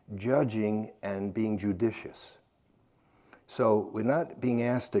between judging and being judicious. So we're not being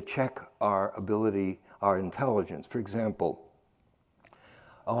asked to check our ability, our intelligence. For example,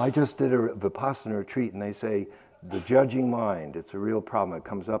 I just did a Vipassana retreat, and they say the judging mind, it's a real problem. It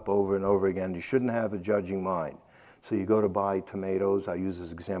comes up over and over again. You shouldn't have a judging mind. So you go to buy tomatoes. I use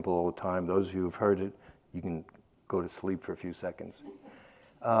this example all the time. Those of you who've heard it, you can go to sleep for a few seconds.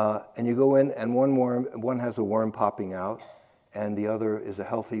 And you go in, and one has a worm popping out, and the other is a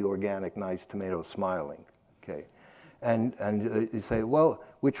healthy, organic, nice tomato smiling. Okay, and you say, well,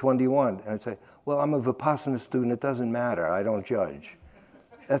 which one do you want? And I say, well, I'm a Vipassana student. It doesn't matter. I don't judge.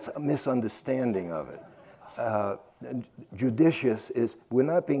 That's a misunderstanding of it. Judicious is, we're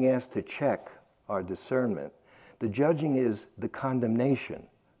not being asked to check our discernment. The judging is the condemnation,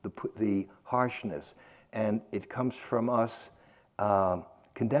 the harshness, and it comes from us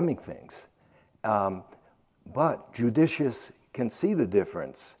condemning things. But judicious can see the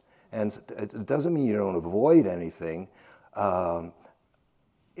difference, and it doesn't mean you don't avoid anything.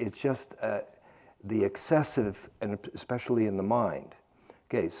 It's just the excessive, and especially in the mind.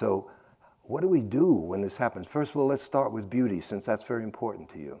 Okay, so what do we do when this happens? First of all, let's start with beauty, since that's very important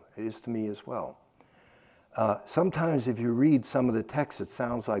to you. It is to me as well. Sometimes if you read some of the texts, it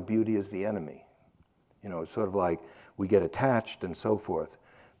sounds like beauty is the enemy. It's sort of like we get attached and so forth.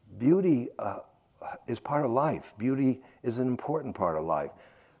 Beauty is part of life. Beauty is an important part of life.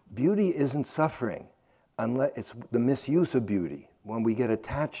 Beauty isn't suffering, unless it's the misuse of beauty, when we get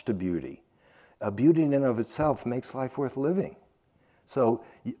attached to beauty. Beauty in and of itself makes life worth living. So,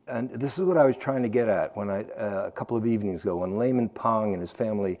 and this is what I was trying to get at when a couple of evenings ago, when Layman Pong and his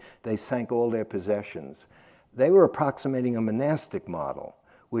family, they sank all their possessions. They were approximating a monastic model,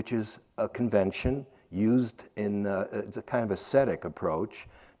 which is a convention used in, it's a kind of ascetic approach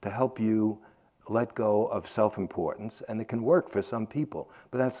to help you let go of self-importance, and it can work for some people,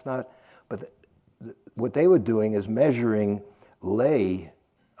 but that's not, what they were doing is measuring lay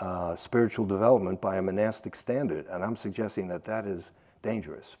spiritual development by a monastic standard, and I'm suggesting that is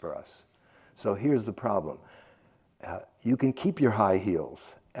dangerous for us. So here's the problem. You can keep your high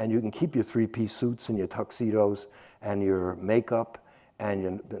heels, and you can keep your three-piece suits and your tuxedos and your makeup and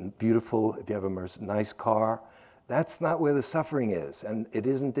your beautiful, if you have a nice car. That's not where the suffering is, and it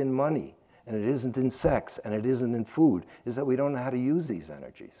isn't in money, and it isn't in sex, and it isn't in food. Is that we don't know how to use these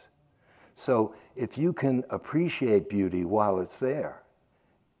energies. So if you can appreciate beauty while it's there,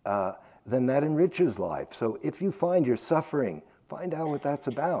 then that enriches life. So if you find you're suffering, find out what that's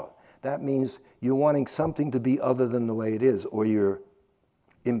about. That means you're wanting something to be other than the way it is, or you're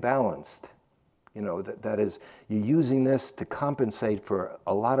imbalanced. That is, you're using this to compensate for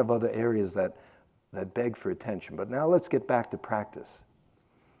a lot of other areas that beg for attention. But now let's get back to practice.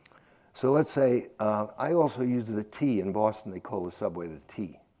 So let's say, I also use the T. In Boston, they call the subway the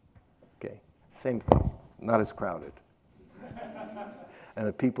T. Okay, same thing, not as crowded. And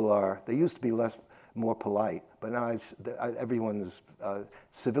the people they used to be more polite, but now everyone's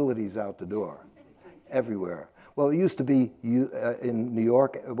civility's out the door, everywhere. Well, it used to be in New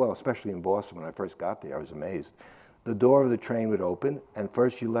York, well, especially in Boston when I first got there, I was amazed. The door of the train would open, and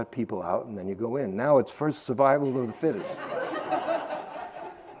first you let people out, and then you go in. Now it's first survival of the fittest.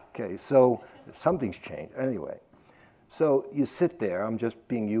 Okay, so something's changed. Anyway, so you sit there, I'm just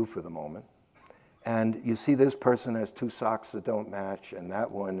being you for the moment, and you see this person has two socks that don't match, and that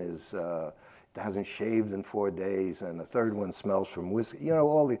one hasn't shaved in 4 days, and the third one smells from whiskey.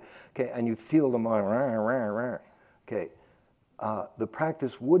 Okay, and you feel the mind, rah, rah, rah. Okay, the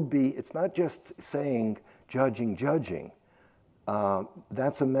practice would be, it's not just saying judging.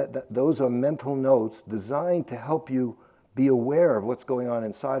 Those are mental notes designed to help you be aware of what's going on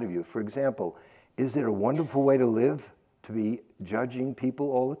inside of you. For example, is it a wonderful way to live, to be judging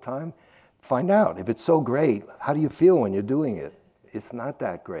people all the time? find out. If it's so great, how do you feel when you're doing it? It's not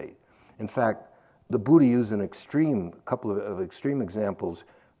that great. In fact, the Buddha used a couple of extreme examples,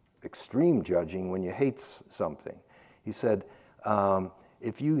 extreme judging when you hate something. He said,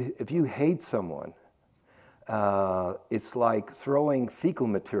 if you hate someone, it's like throwing fecal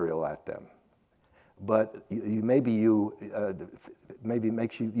material at them. But maybe it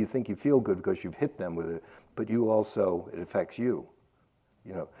makes you think you feel good because you've hit them with it, but it affects you.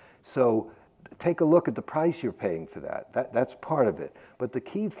 So take a look at the price you're paying for that. That's part of it. But the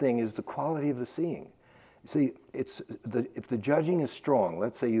key thing is the quality of the seeing. See, if the judging is strong,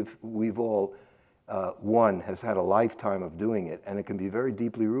 let's say we've all, one has had a lifetime of doing it, and it can be very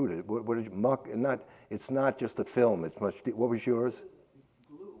deeply rooted. What did you muck? It's not just a film. It's much. What was yours?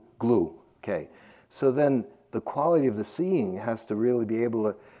 Glue. Glue. Okay. So then the quality of the seeing has to really be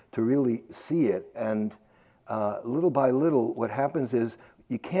able to really see it, and little by little, what happens is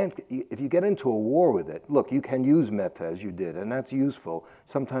you can't. If you get into a war with it, look, you can use metta as you did, and that's useful.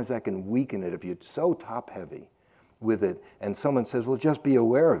 Sometimes that can weaken it if you're so top-heavy with it, and someone says, well, just be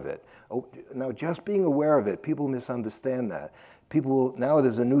aware of it. Oh, now, just being aware of it, people misunderstand that. Now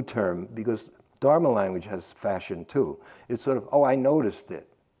there's a new term, because Dharma language has fashion too. It's sort of, oh, I noticed it.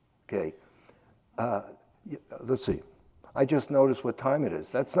 Okay, let's see. I just noticed what time it is.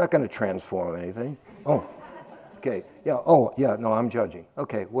 That's not going to transform anything. Oh, okay, yeah, oh, yeah, no, I'm judging.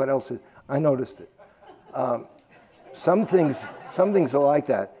 Okay, what else I noticed it. Some things are like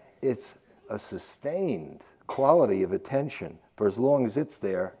that. It's a sustained quality of attention. For as long as it's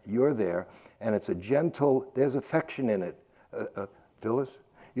there, you're there, and it's a gentle, there's affection in it. Phyllis,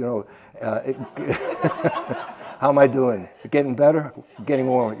 how am I doing? Getting better? Getting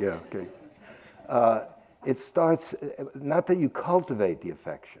warmer? Yeah, okay. It starts, not that you cultivate the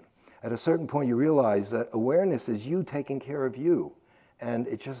affection. At a certain point you realize that awareness is you taking care of you. And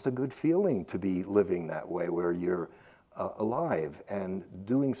it's just a good feeling to be living that way, where you're alive and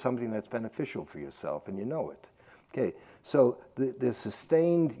doing something that's beneficial for yourself, and you know it. Okay, so the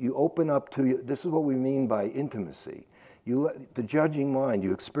sustained, you open up to, this is what we mean by intimacy. The judging mind,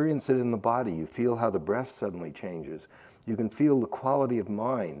 you experience it in the body. You feel how the breath suddenly changes. You can feel the quality of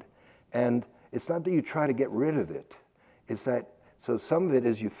mind. And it's not that you try to get rid of it. It's that, so some of it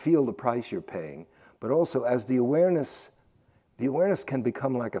is you feel the price you're paying, but also as the awareness can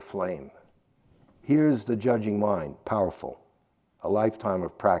become like a flame. Here's the judging mind, powerful. A lifetime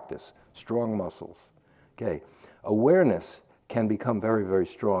of practice, strong muscles. Okay, awareness can become very, very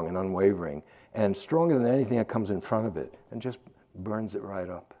strong and unwavering, and stronger than anything that comes in front of it, and just burns it right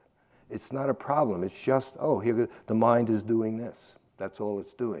up. It's not a problem. It's just, oh, here the mind is doing this. That's all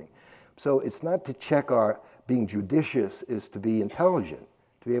it's doing. So it's not to check being judicious is to be intelligent,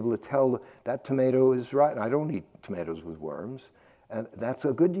 to be able to tell that tomato is right. I don't eat tomatoes with worms, and that's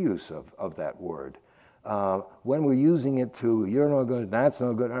a good use of that word. When we're using it to, you're no good, that's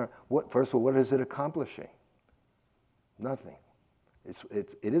no good, first of all, what is it accomplishing? Nothing.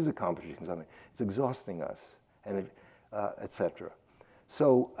 It is accomplishing something. It's exhausting us, and etc.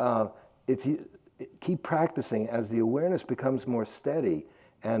 So if you keep practicing, as the awareness becomes more steady,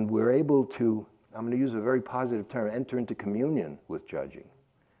 and we're able to, I'm going to use a very positive term, enter into communion with judging.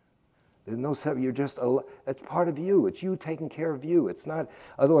 There's no separate, you're just, that's part of you. It's you taking care of you. It's not,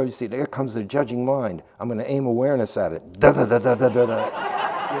 otherwise you see, there comes the judging mind. I'm going to aim awareness at it. Da da da da da da da.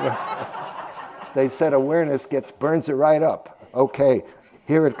 They said awareness burns it right up. Okay,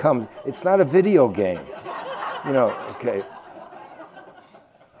 here it comes. It's not a video game. Okay.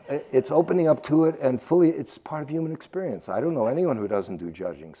 It's opening up to it, and fully, it's part of human experience. I don't know anyone who doesn't do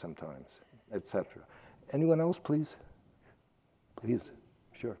judging sometimes, etc. Anyone else, please? Please,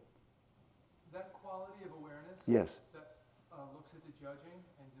 sure. That quality of awareness Yes. that looks at the judging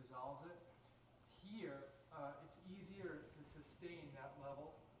and dissolves it, here it's easier to sustain that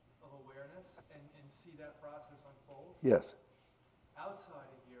level of awareness and see that process unfold. Yes. Outside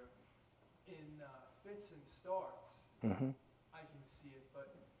of here, in fits and starts, Mm-hmm. I can see it, but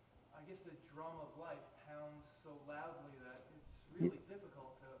I guess the drum of life pounds so loudly that it's really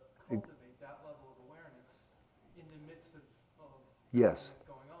difficult to cultivate that level of awareness in the midst of Yes. what's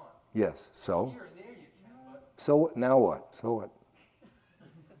going on. Yes. So? Here and there you can, but So now what? So what?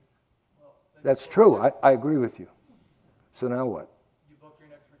 well, then That's true. I agree with you. So now what? you book your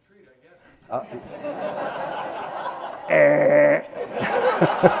next retreat, I guess.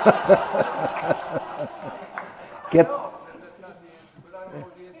 Get. No, that's not the answer, but I don't know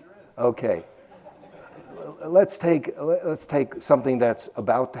what the answer is. Okay. Let's take something that's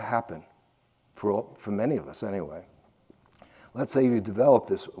about to happen, for many of us anyway. Let's say you develop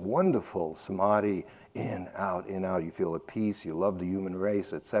this wonderful samadhi, in, out, you feel at peace, you love the human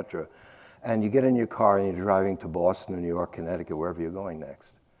race, etc. And you get in your car and you're driving to Boston, New York, Connecticut, wherever you're going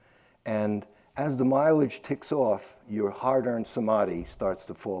next. And as the mileage ticks off, your hard-earned samadhi starts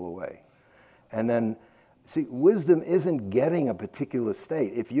to fall away. And then, see, wisdom isn't getting a particular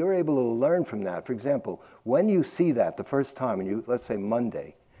state. If you're able to learn from that, for example, when you see that the first time, and you, let's say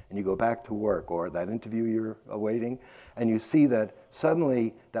Monday, and you go back to work or that interview you're awaiting, and you see that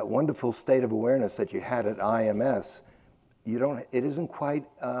suddenly that wonderful state of awareness that you had at IMS, it isn't quite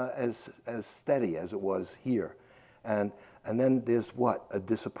as steady as it was here. And then there's what? A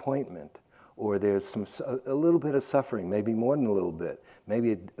disappointment, or there's a little bit of suffering, maybe more than a little bit,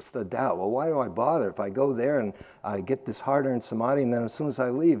 maybe a doubt. Well, why do I bother? If I go there and I get this hard-earned samadhi, and then as soon as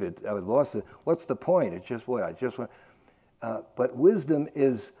I leave, I lost it. What's the point? It's just what I just want. But wisdom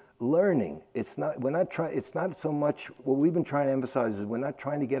is learning. It's not so much, what we've been trying to emphasize is we're not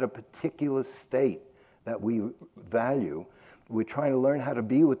trying to get a particular state that we value. We're trying to learn how to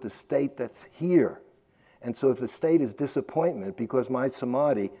be with the state that's here. And so if the state is disappointment because my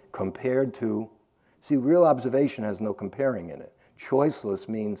samadhi compared to, see, real observation has no comparing in it. Choiceless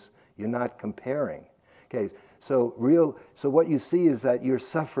means you're not comparing. Okay, so what you see is that you're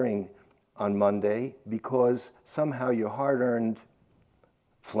suffering on Monday because somehow your hard-earned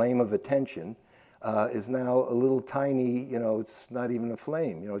flame of attention is now a little tiny, it's not even a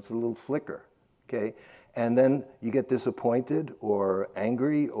flame, it's a little flicker, okay? And then you get disappointed or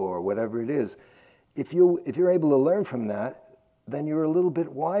angry or whatever it is. If you're able to learn from that, then you're a little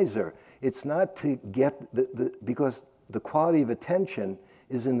bit wiser. It's not to get because the quality of attention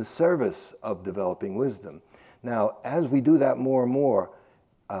is in the service of developing wisdom. Now, as we do that more and more,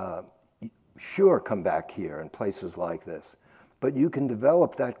 sure, come back here in places like this. But you can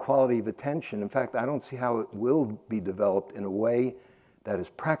develop that quality of attention. In fact, I don't see how it will be developed in a way that is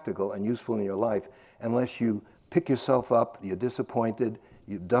practical and useful in your life unless you pick yourself up, you're disappointed,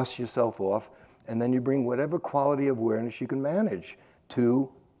 you dust yourself off, and then you bring whatever quality of awareness you can manage to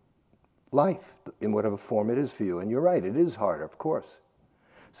life in whatever form it is for you. And you're right, it is harder, of course.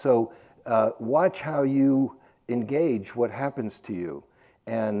 So watch how you engage what happens to you.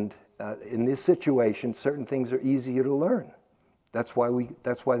 And in this situation, certain things are easier to learn. That's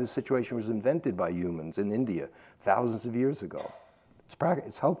why this situation was invented by humans in India thousands of years ago.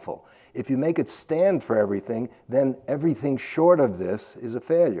 It's helpful. If you make it stand for everything, then everything short of this is a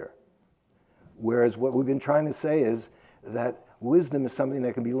failure. Whereas what we've been trying to say is that wisdom is something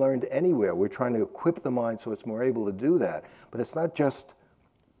that can be learned anywhere. We're trying to equip the mind so it's more able to do that. But it's not just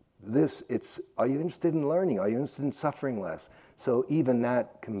this, are you interested in learning? Are you interested in suffering less? So even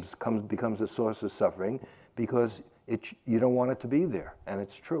that becomes a source of suffering because you don't want it to be there, and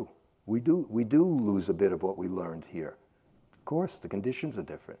it's true. We do lose a bit of what we learned here. Of course, the conditions are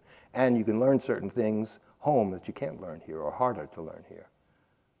different. And you can learn certain things home that you can't learn here or harder to learn here.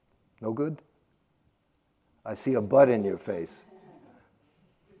 No good? I see a but in your face.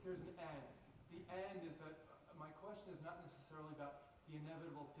 There's an and. The and is that my question is not necessarily about the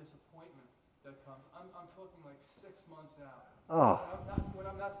inevitable disappointment that comes. I'm talking like 6 months out. Oh. When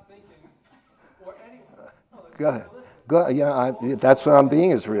I'm not thinking, or any. No, Go ahead. That's what I'm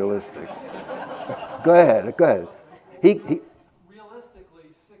being is realistic. Go ahead. Realistically,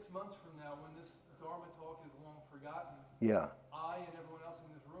 6 months from now, when this Dharma talk is long forgotten, Yeah. I and everyone else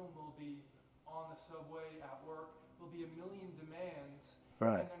in this room will be on the subway, at work. There'll be a million demands,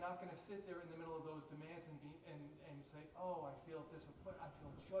 Right. and they're not going to sit there in the middle of those demands and say, "Oh, I feel disappointment. I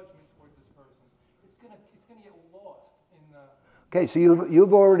feel judgment towards this person." It's gonna get lost in the. Okay, so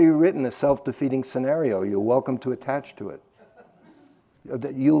you've already written a self-defeating scenario. You're welcome to attach to it.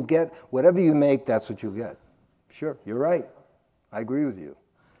 You'll get whatever you make. That's what you'll get. Sure, you're right. I agree with you.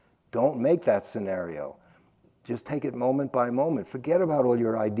 Don't make that scenario. Just take it moment by moment. Forget about all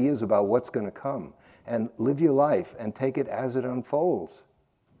your ideas about what's going to come and live your life and take it as it unfolds.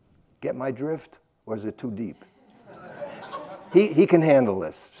 Get my drift, or is it too deep? He can handle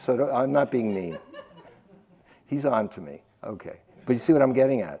this, so I'm not being mean. He's on to me. Okay. But you see what I'm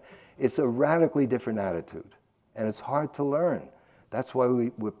getting at? It's a radically different attitude, and it's hard to learn. That's why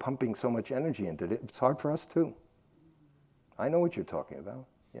we're pumping so much energy into it. It's hard for us too. I know what you're talking about.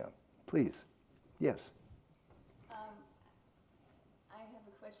 Yeah. Please. Yes. I have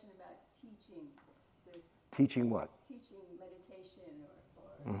a question about teaching this. Teaching what? Teaching meditation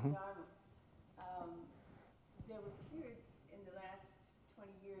or Mhm. Dharma. There were periods in the last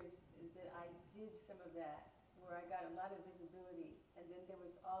 20 years that I did some of that, where I got a lot of visibility, and then there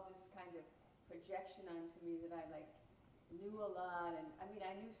was all this kind of projection onto me that I knew a lot, and I mean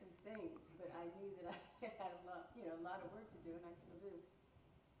I knew some things, but I knew that I had a lot of work to do, and I still do.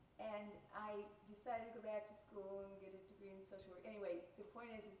 And I decided to go back to school and get a degree in social work. Anyway, the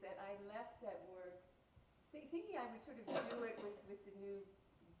point is that I left thinking I would sort of do it with the new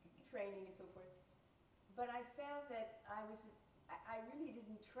training and so forth. But I found that I really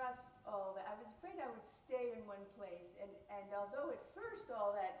didn't trust all that. I was afraid I would stay in one place. And although at first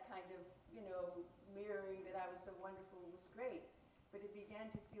all that kind of, mirroring that I was so wonderful was great, but it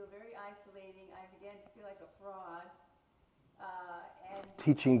began to feel very isolating. I began to feel like a fraud. And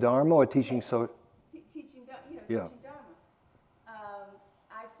teaching Dharma or teaching teaching Dharma.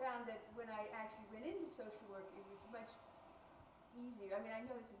 I found that when I actually went into social work, it was much easier. I mean, I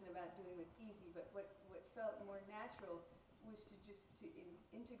know this isn't about doing what's easy, but what felt more natural was to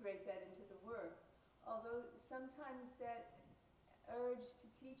integrate that into the work. Although sometimes that urge to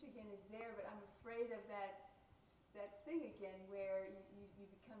teach again is there, but I'm afraid of that thing again where you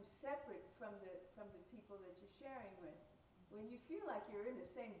become separate from the people that you're sharing with. When you feel like you're in the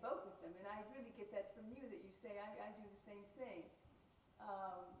same boat with them, and I really get that from you, that you say, I do the same thing.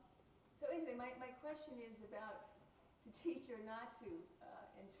 So anyway, my question is about to teach or not to,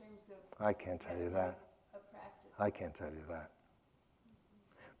 in terms of... I can't tell you that. A practice. I can't tell you that.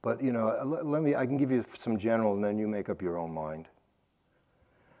 But, I can give you some general, and then you make up your own mind.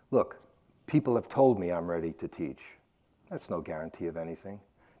 Look, people have told me I'm ready to teach. That's no guarantee of anything.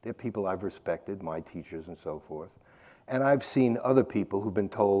 They're people I've respected, my teachers and so forth. And I've seen other people who've been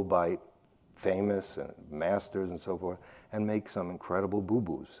told by famous and masters and so forth, and make some incredible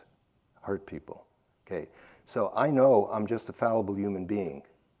boo-boos, hurt people, okay? So I know I'm just a fallible human being,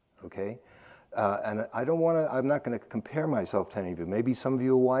 okay? And I'm not going to compare myself to any of you. Maybe some of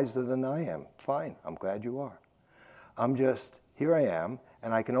you are wiser than I am. Fine, I'm glad you are. Here I am,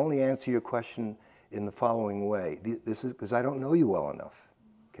 and I can only answer your question in the following way. This is because I don't know you well enough,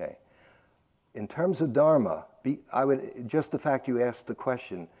 okay? In terms of Dharma, just the fact you asked the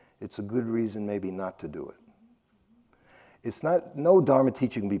question, it's a good reason maybe not to do it. It's not, no Dharma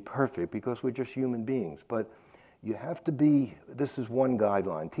teaching can be perfect because we're just human beings, but you have to be, this is one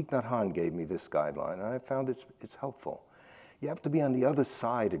guideline. Thich Nhat Hanh gave me this guideline, and I found it's helpful. You have to be on the other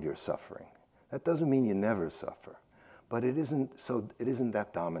side of your suffering. That doesn't mean you never suffer, but it isn't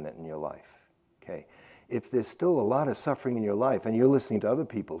that dominant in your life, okay? If there's still a lot of suffering in your life and you're listening to other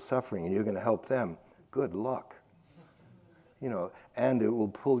people suffering and you're going to help them, good luck. And it will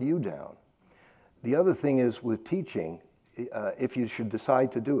pull you down. The other thing is with teaching, if you should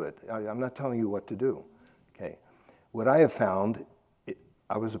decide to do it, I'm not telling you what to do, okay? What I have found,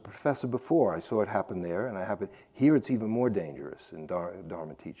 I was a professor before, I saw it happen there, and here it's even more dangerous in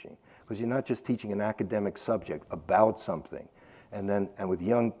Dharma teaching, because you're not just teaching an academic subject about something, and with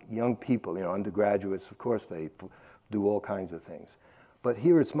young people, undergraduates, of course, they do all kinds of things. But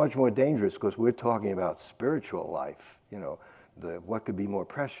here it's much more dangerous because we're talking about spiritual life, what could be more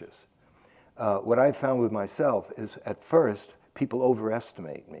precious. What I found with myself is at first, people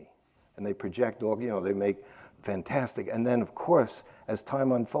overestimate me and they project all, they make fantastic. And then, of course, as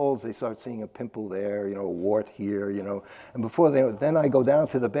time unfolds, they start seeing a pimple there, a wart here, and then I go down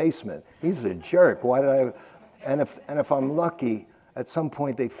to the basement. He's a jerk. Why did I? And if I'm lucky, at some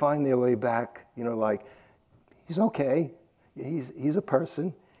point they find their way back, like, he's okay. He's a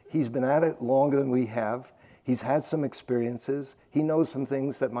person. He's been at it longer than we have. He's had some experiences. He knows some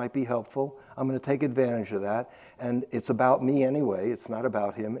things that might be helpful. I'm going to take advantage of that. And it's about me anyway. It's not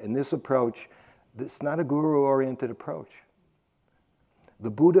about him. In this approach, it's not a guru-oriented approach. The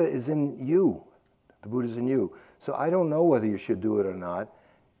Buddha is in you. The Buddha's in you. So I don't know whether you should do it or not.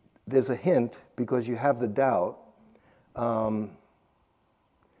 There's a hint because you have the doubt.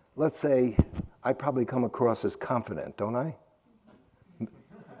 Let's say I probably come across as confident, don't I?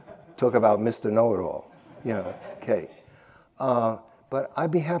 Talk about Mr. Know-It-All. Okay. But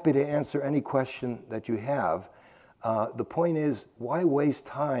I'd be happy to answer any question that you have. The point is, why waste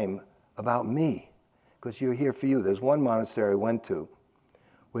time about me? Because you're here for you. There's one monastery I went to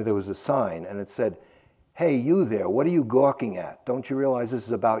where there was a sign and it said, "Hey, you there, what are you gawking at? Don't you realize this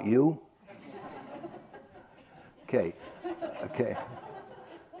is about you?" Okay.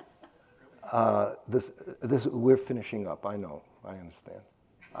 We're finishing up. I know. I understand.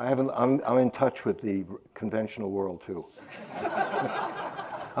 I'm in touch with the conventional world too.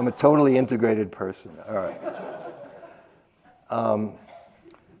 I'm a totally integrated person. All right.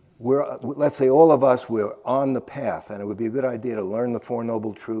 Let's say all of us, we're on the path, and it would be a good idea to learn the Four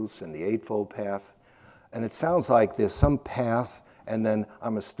Noble Truths and the Eightfold Path. And it sounds like there's some path, and then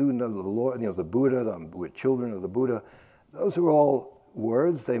I'm a student of the Lord, the Buddha, we're children of the Buddha. Those are all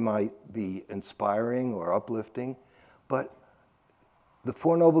words. They might be inspiring or uplifting, but the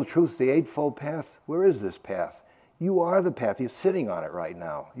Four Noble Truths, the Eightfold Path, where is this path? You are the path. You're sitting on it right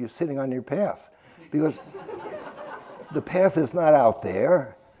now. You're sitting on your path. Because the path is not out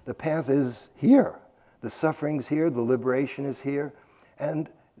there. The path is here. The suffering's here, the liberation is here, and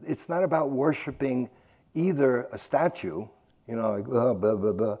it's not about worshiping either a statue, like blah, blah,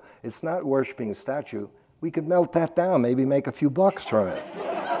 blah, blah. It's not worshiping a statue. We could melt that down, maybe make a few bucks from it.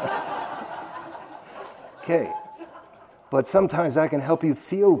 Okay, but sometimes that can help you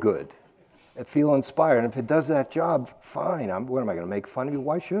feel good and feel inspired. And if it does that job, fine. What am I going to make fun of you?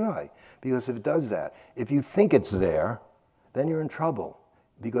 Why should I? Because if it does that, if you think it's there, then you're in trouble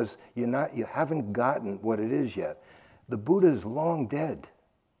because you haven't gotten what it is yet. The Buddha is long dead.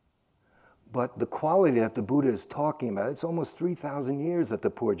 But the quality that the Buddha is talking about, it's almost 3,000 years that the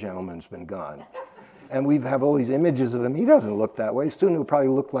poor gentleman's been gone. And we have all these images of him. He doesn't look that way. A student would probably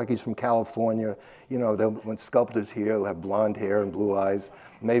look like he's from California. When sculptors here, they'll have blonde hair and blue eyes,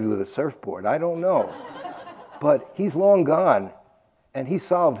 maybe with a surfboard. I don't know. But he's long gone, and he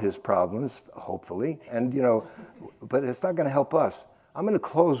solved his problems, hopefully. And, but it's not going to help us. I'm going to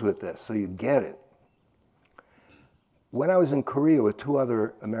close with this so you get it. When I was in Korea with 2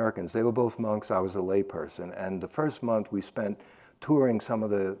 other Americans, they were both monks, I was a layperson, and the first month we spent touring some of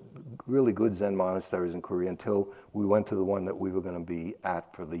the really good Zen monasteries in Korea until we went to the one that we were going to be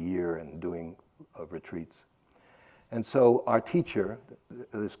at for the year and doing retreats. And so our teacher,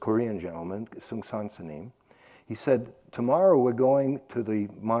 this Korean gentleman, Sung-san Sanim, he said, tomorrow we're going to the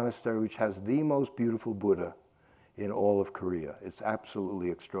monastery which has the most beautiful Buddha in all of Korea. It's absolutely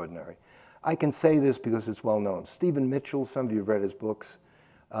extraordinary. I can say this because it's well known. Stephen Mitchell, some of you have read his books.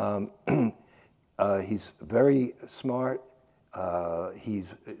 He's very smart. He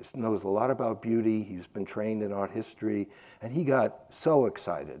knows a lot about beauty. He's been trained in art history. And he got so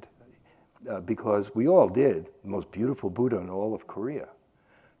excited because we all did, the most beautiful Buddha in all of Korea.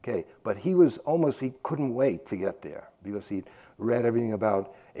 Okay, but he couldn't wait to get there because he'd read everything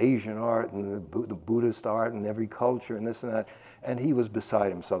about Asian art and the Buddhist art and every culture and this and that, and he was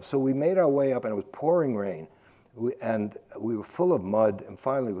beside himself. So we made our way up, and it was pouring rain, and we were full of mud, and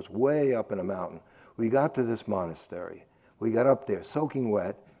finally it was way up in a mountain. We got to this monastery. We got up there soaking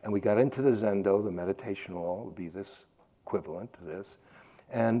wet, and we got into the zendo, the meditation hall, would be this equivalent to this,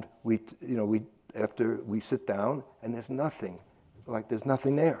 and after we sit down, and there's nothing. There's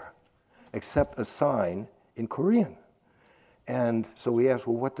nothing there except a sign in Korean. And so we asked,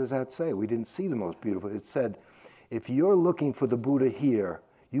 well, what does that say? We didn't see the most beautiful. It said, if you're looking for the Buddha here,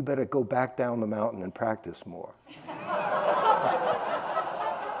 you better go back down the mountain and practice more.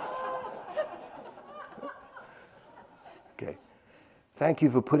 Okay. Thank you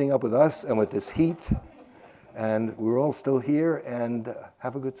for putting up with us and with this heat. And we're all still here, and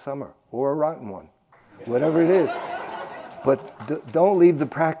have a good summer, or a rotten one, whatever it is. But don't leave the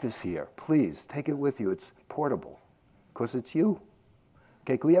practice here. Please, take it with you. It's portable, because it's you.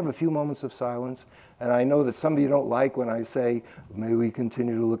 Okay, can we have a few moments of silence? And I know that some of you don't like when I say, may we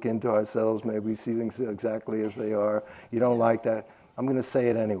continue to look into ourselves, may we see things exactly as they are. You don't like that. I'm going to say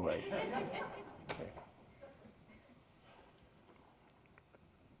it anyway. Okay.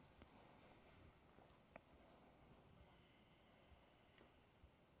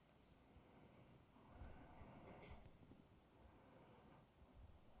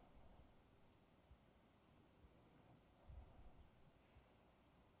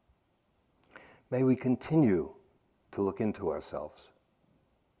 May we continue to look into ourselves.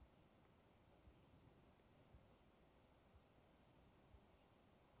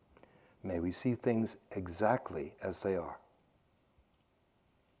 May we see things exactly as they are.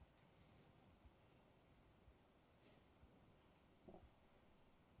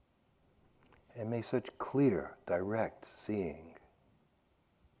 And may such clear, direct seeing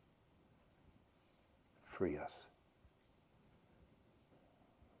free us.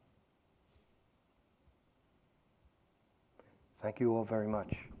 Thank you all very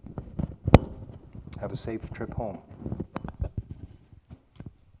much. Have a safe trip home.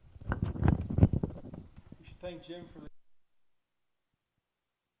 We should thank Jim for the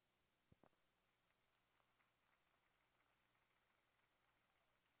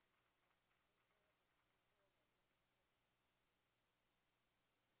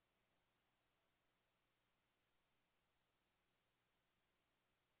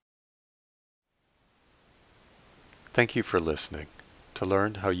Thank you for listening. To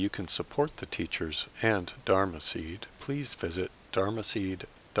learn how you can support the teachers and Dharma Seed, please visit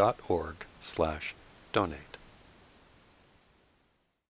dharmaseed.org/donate.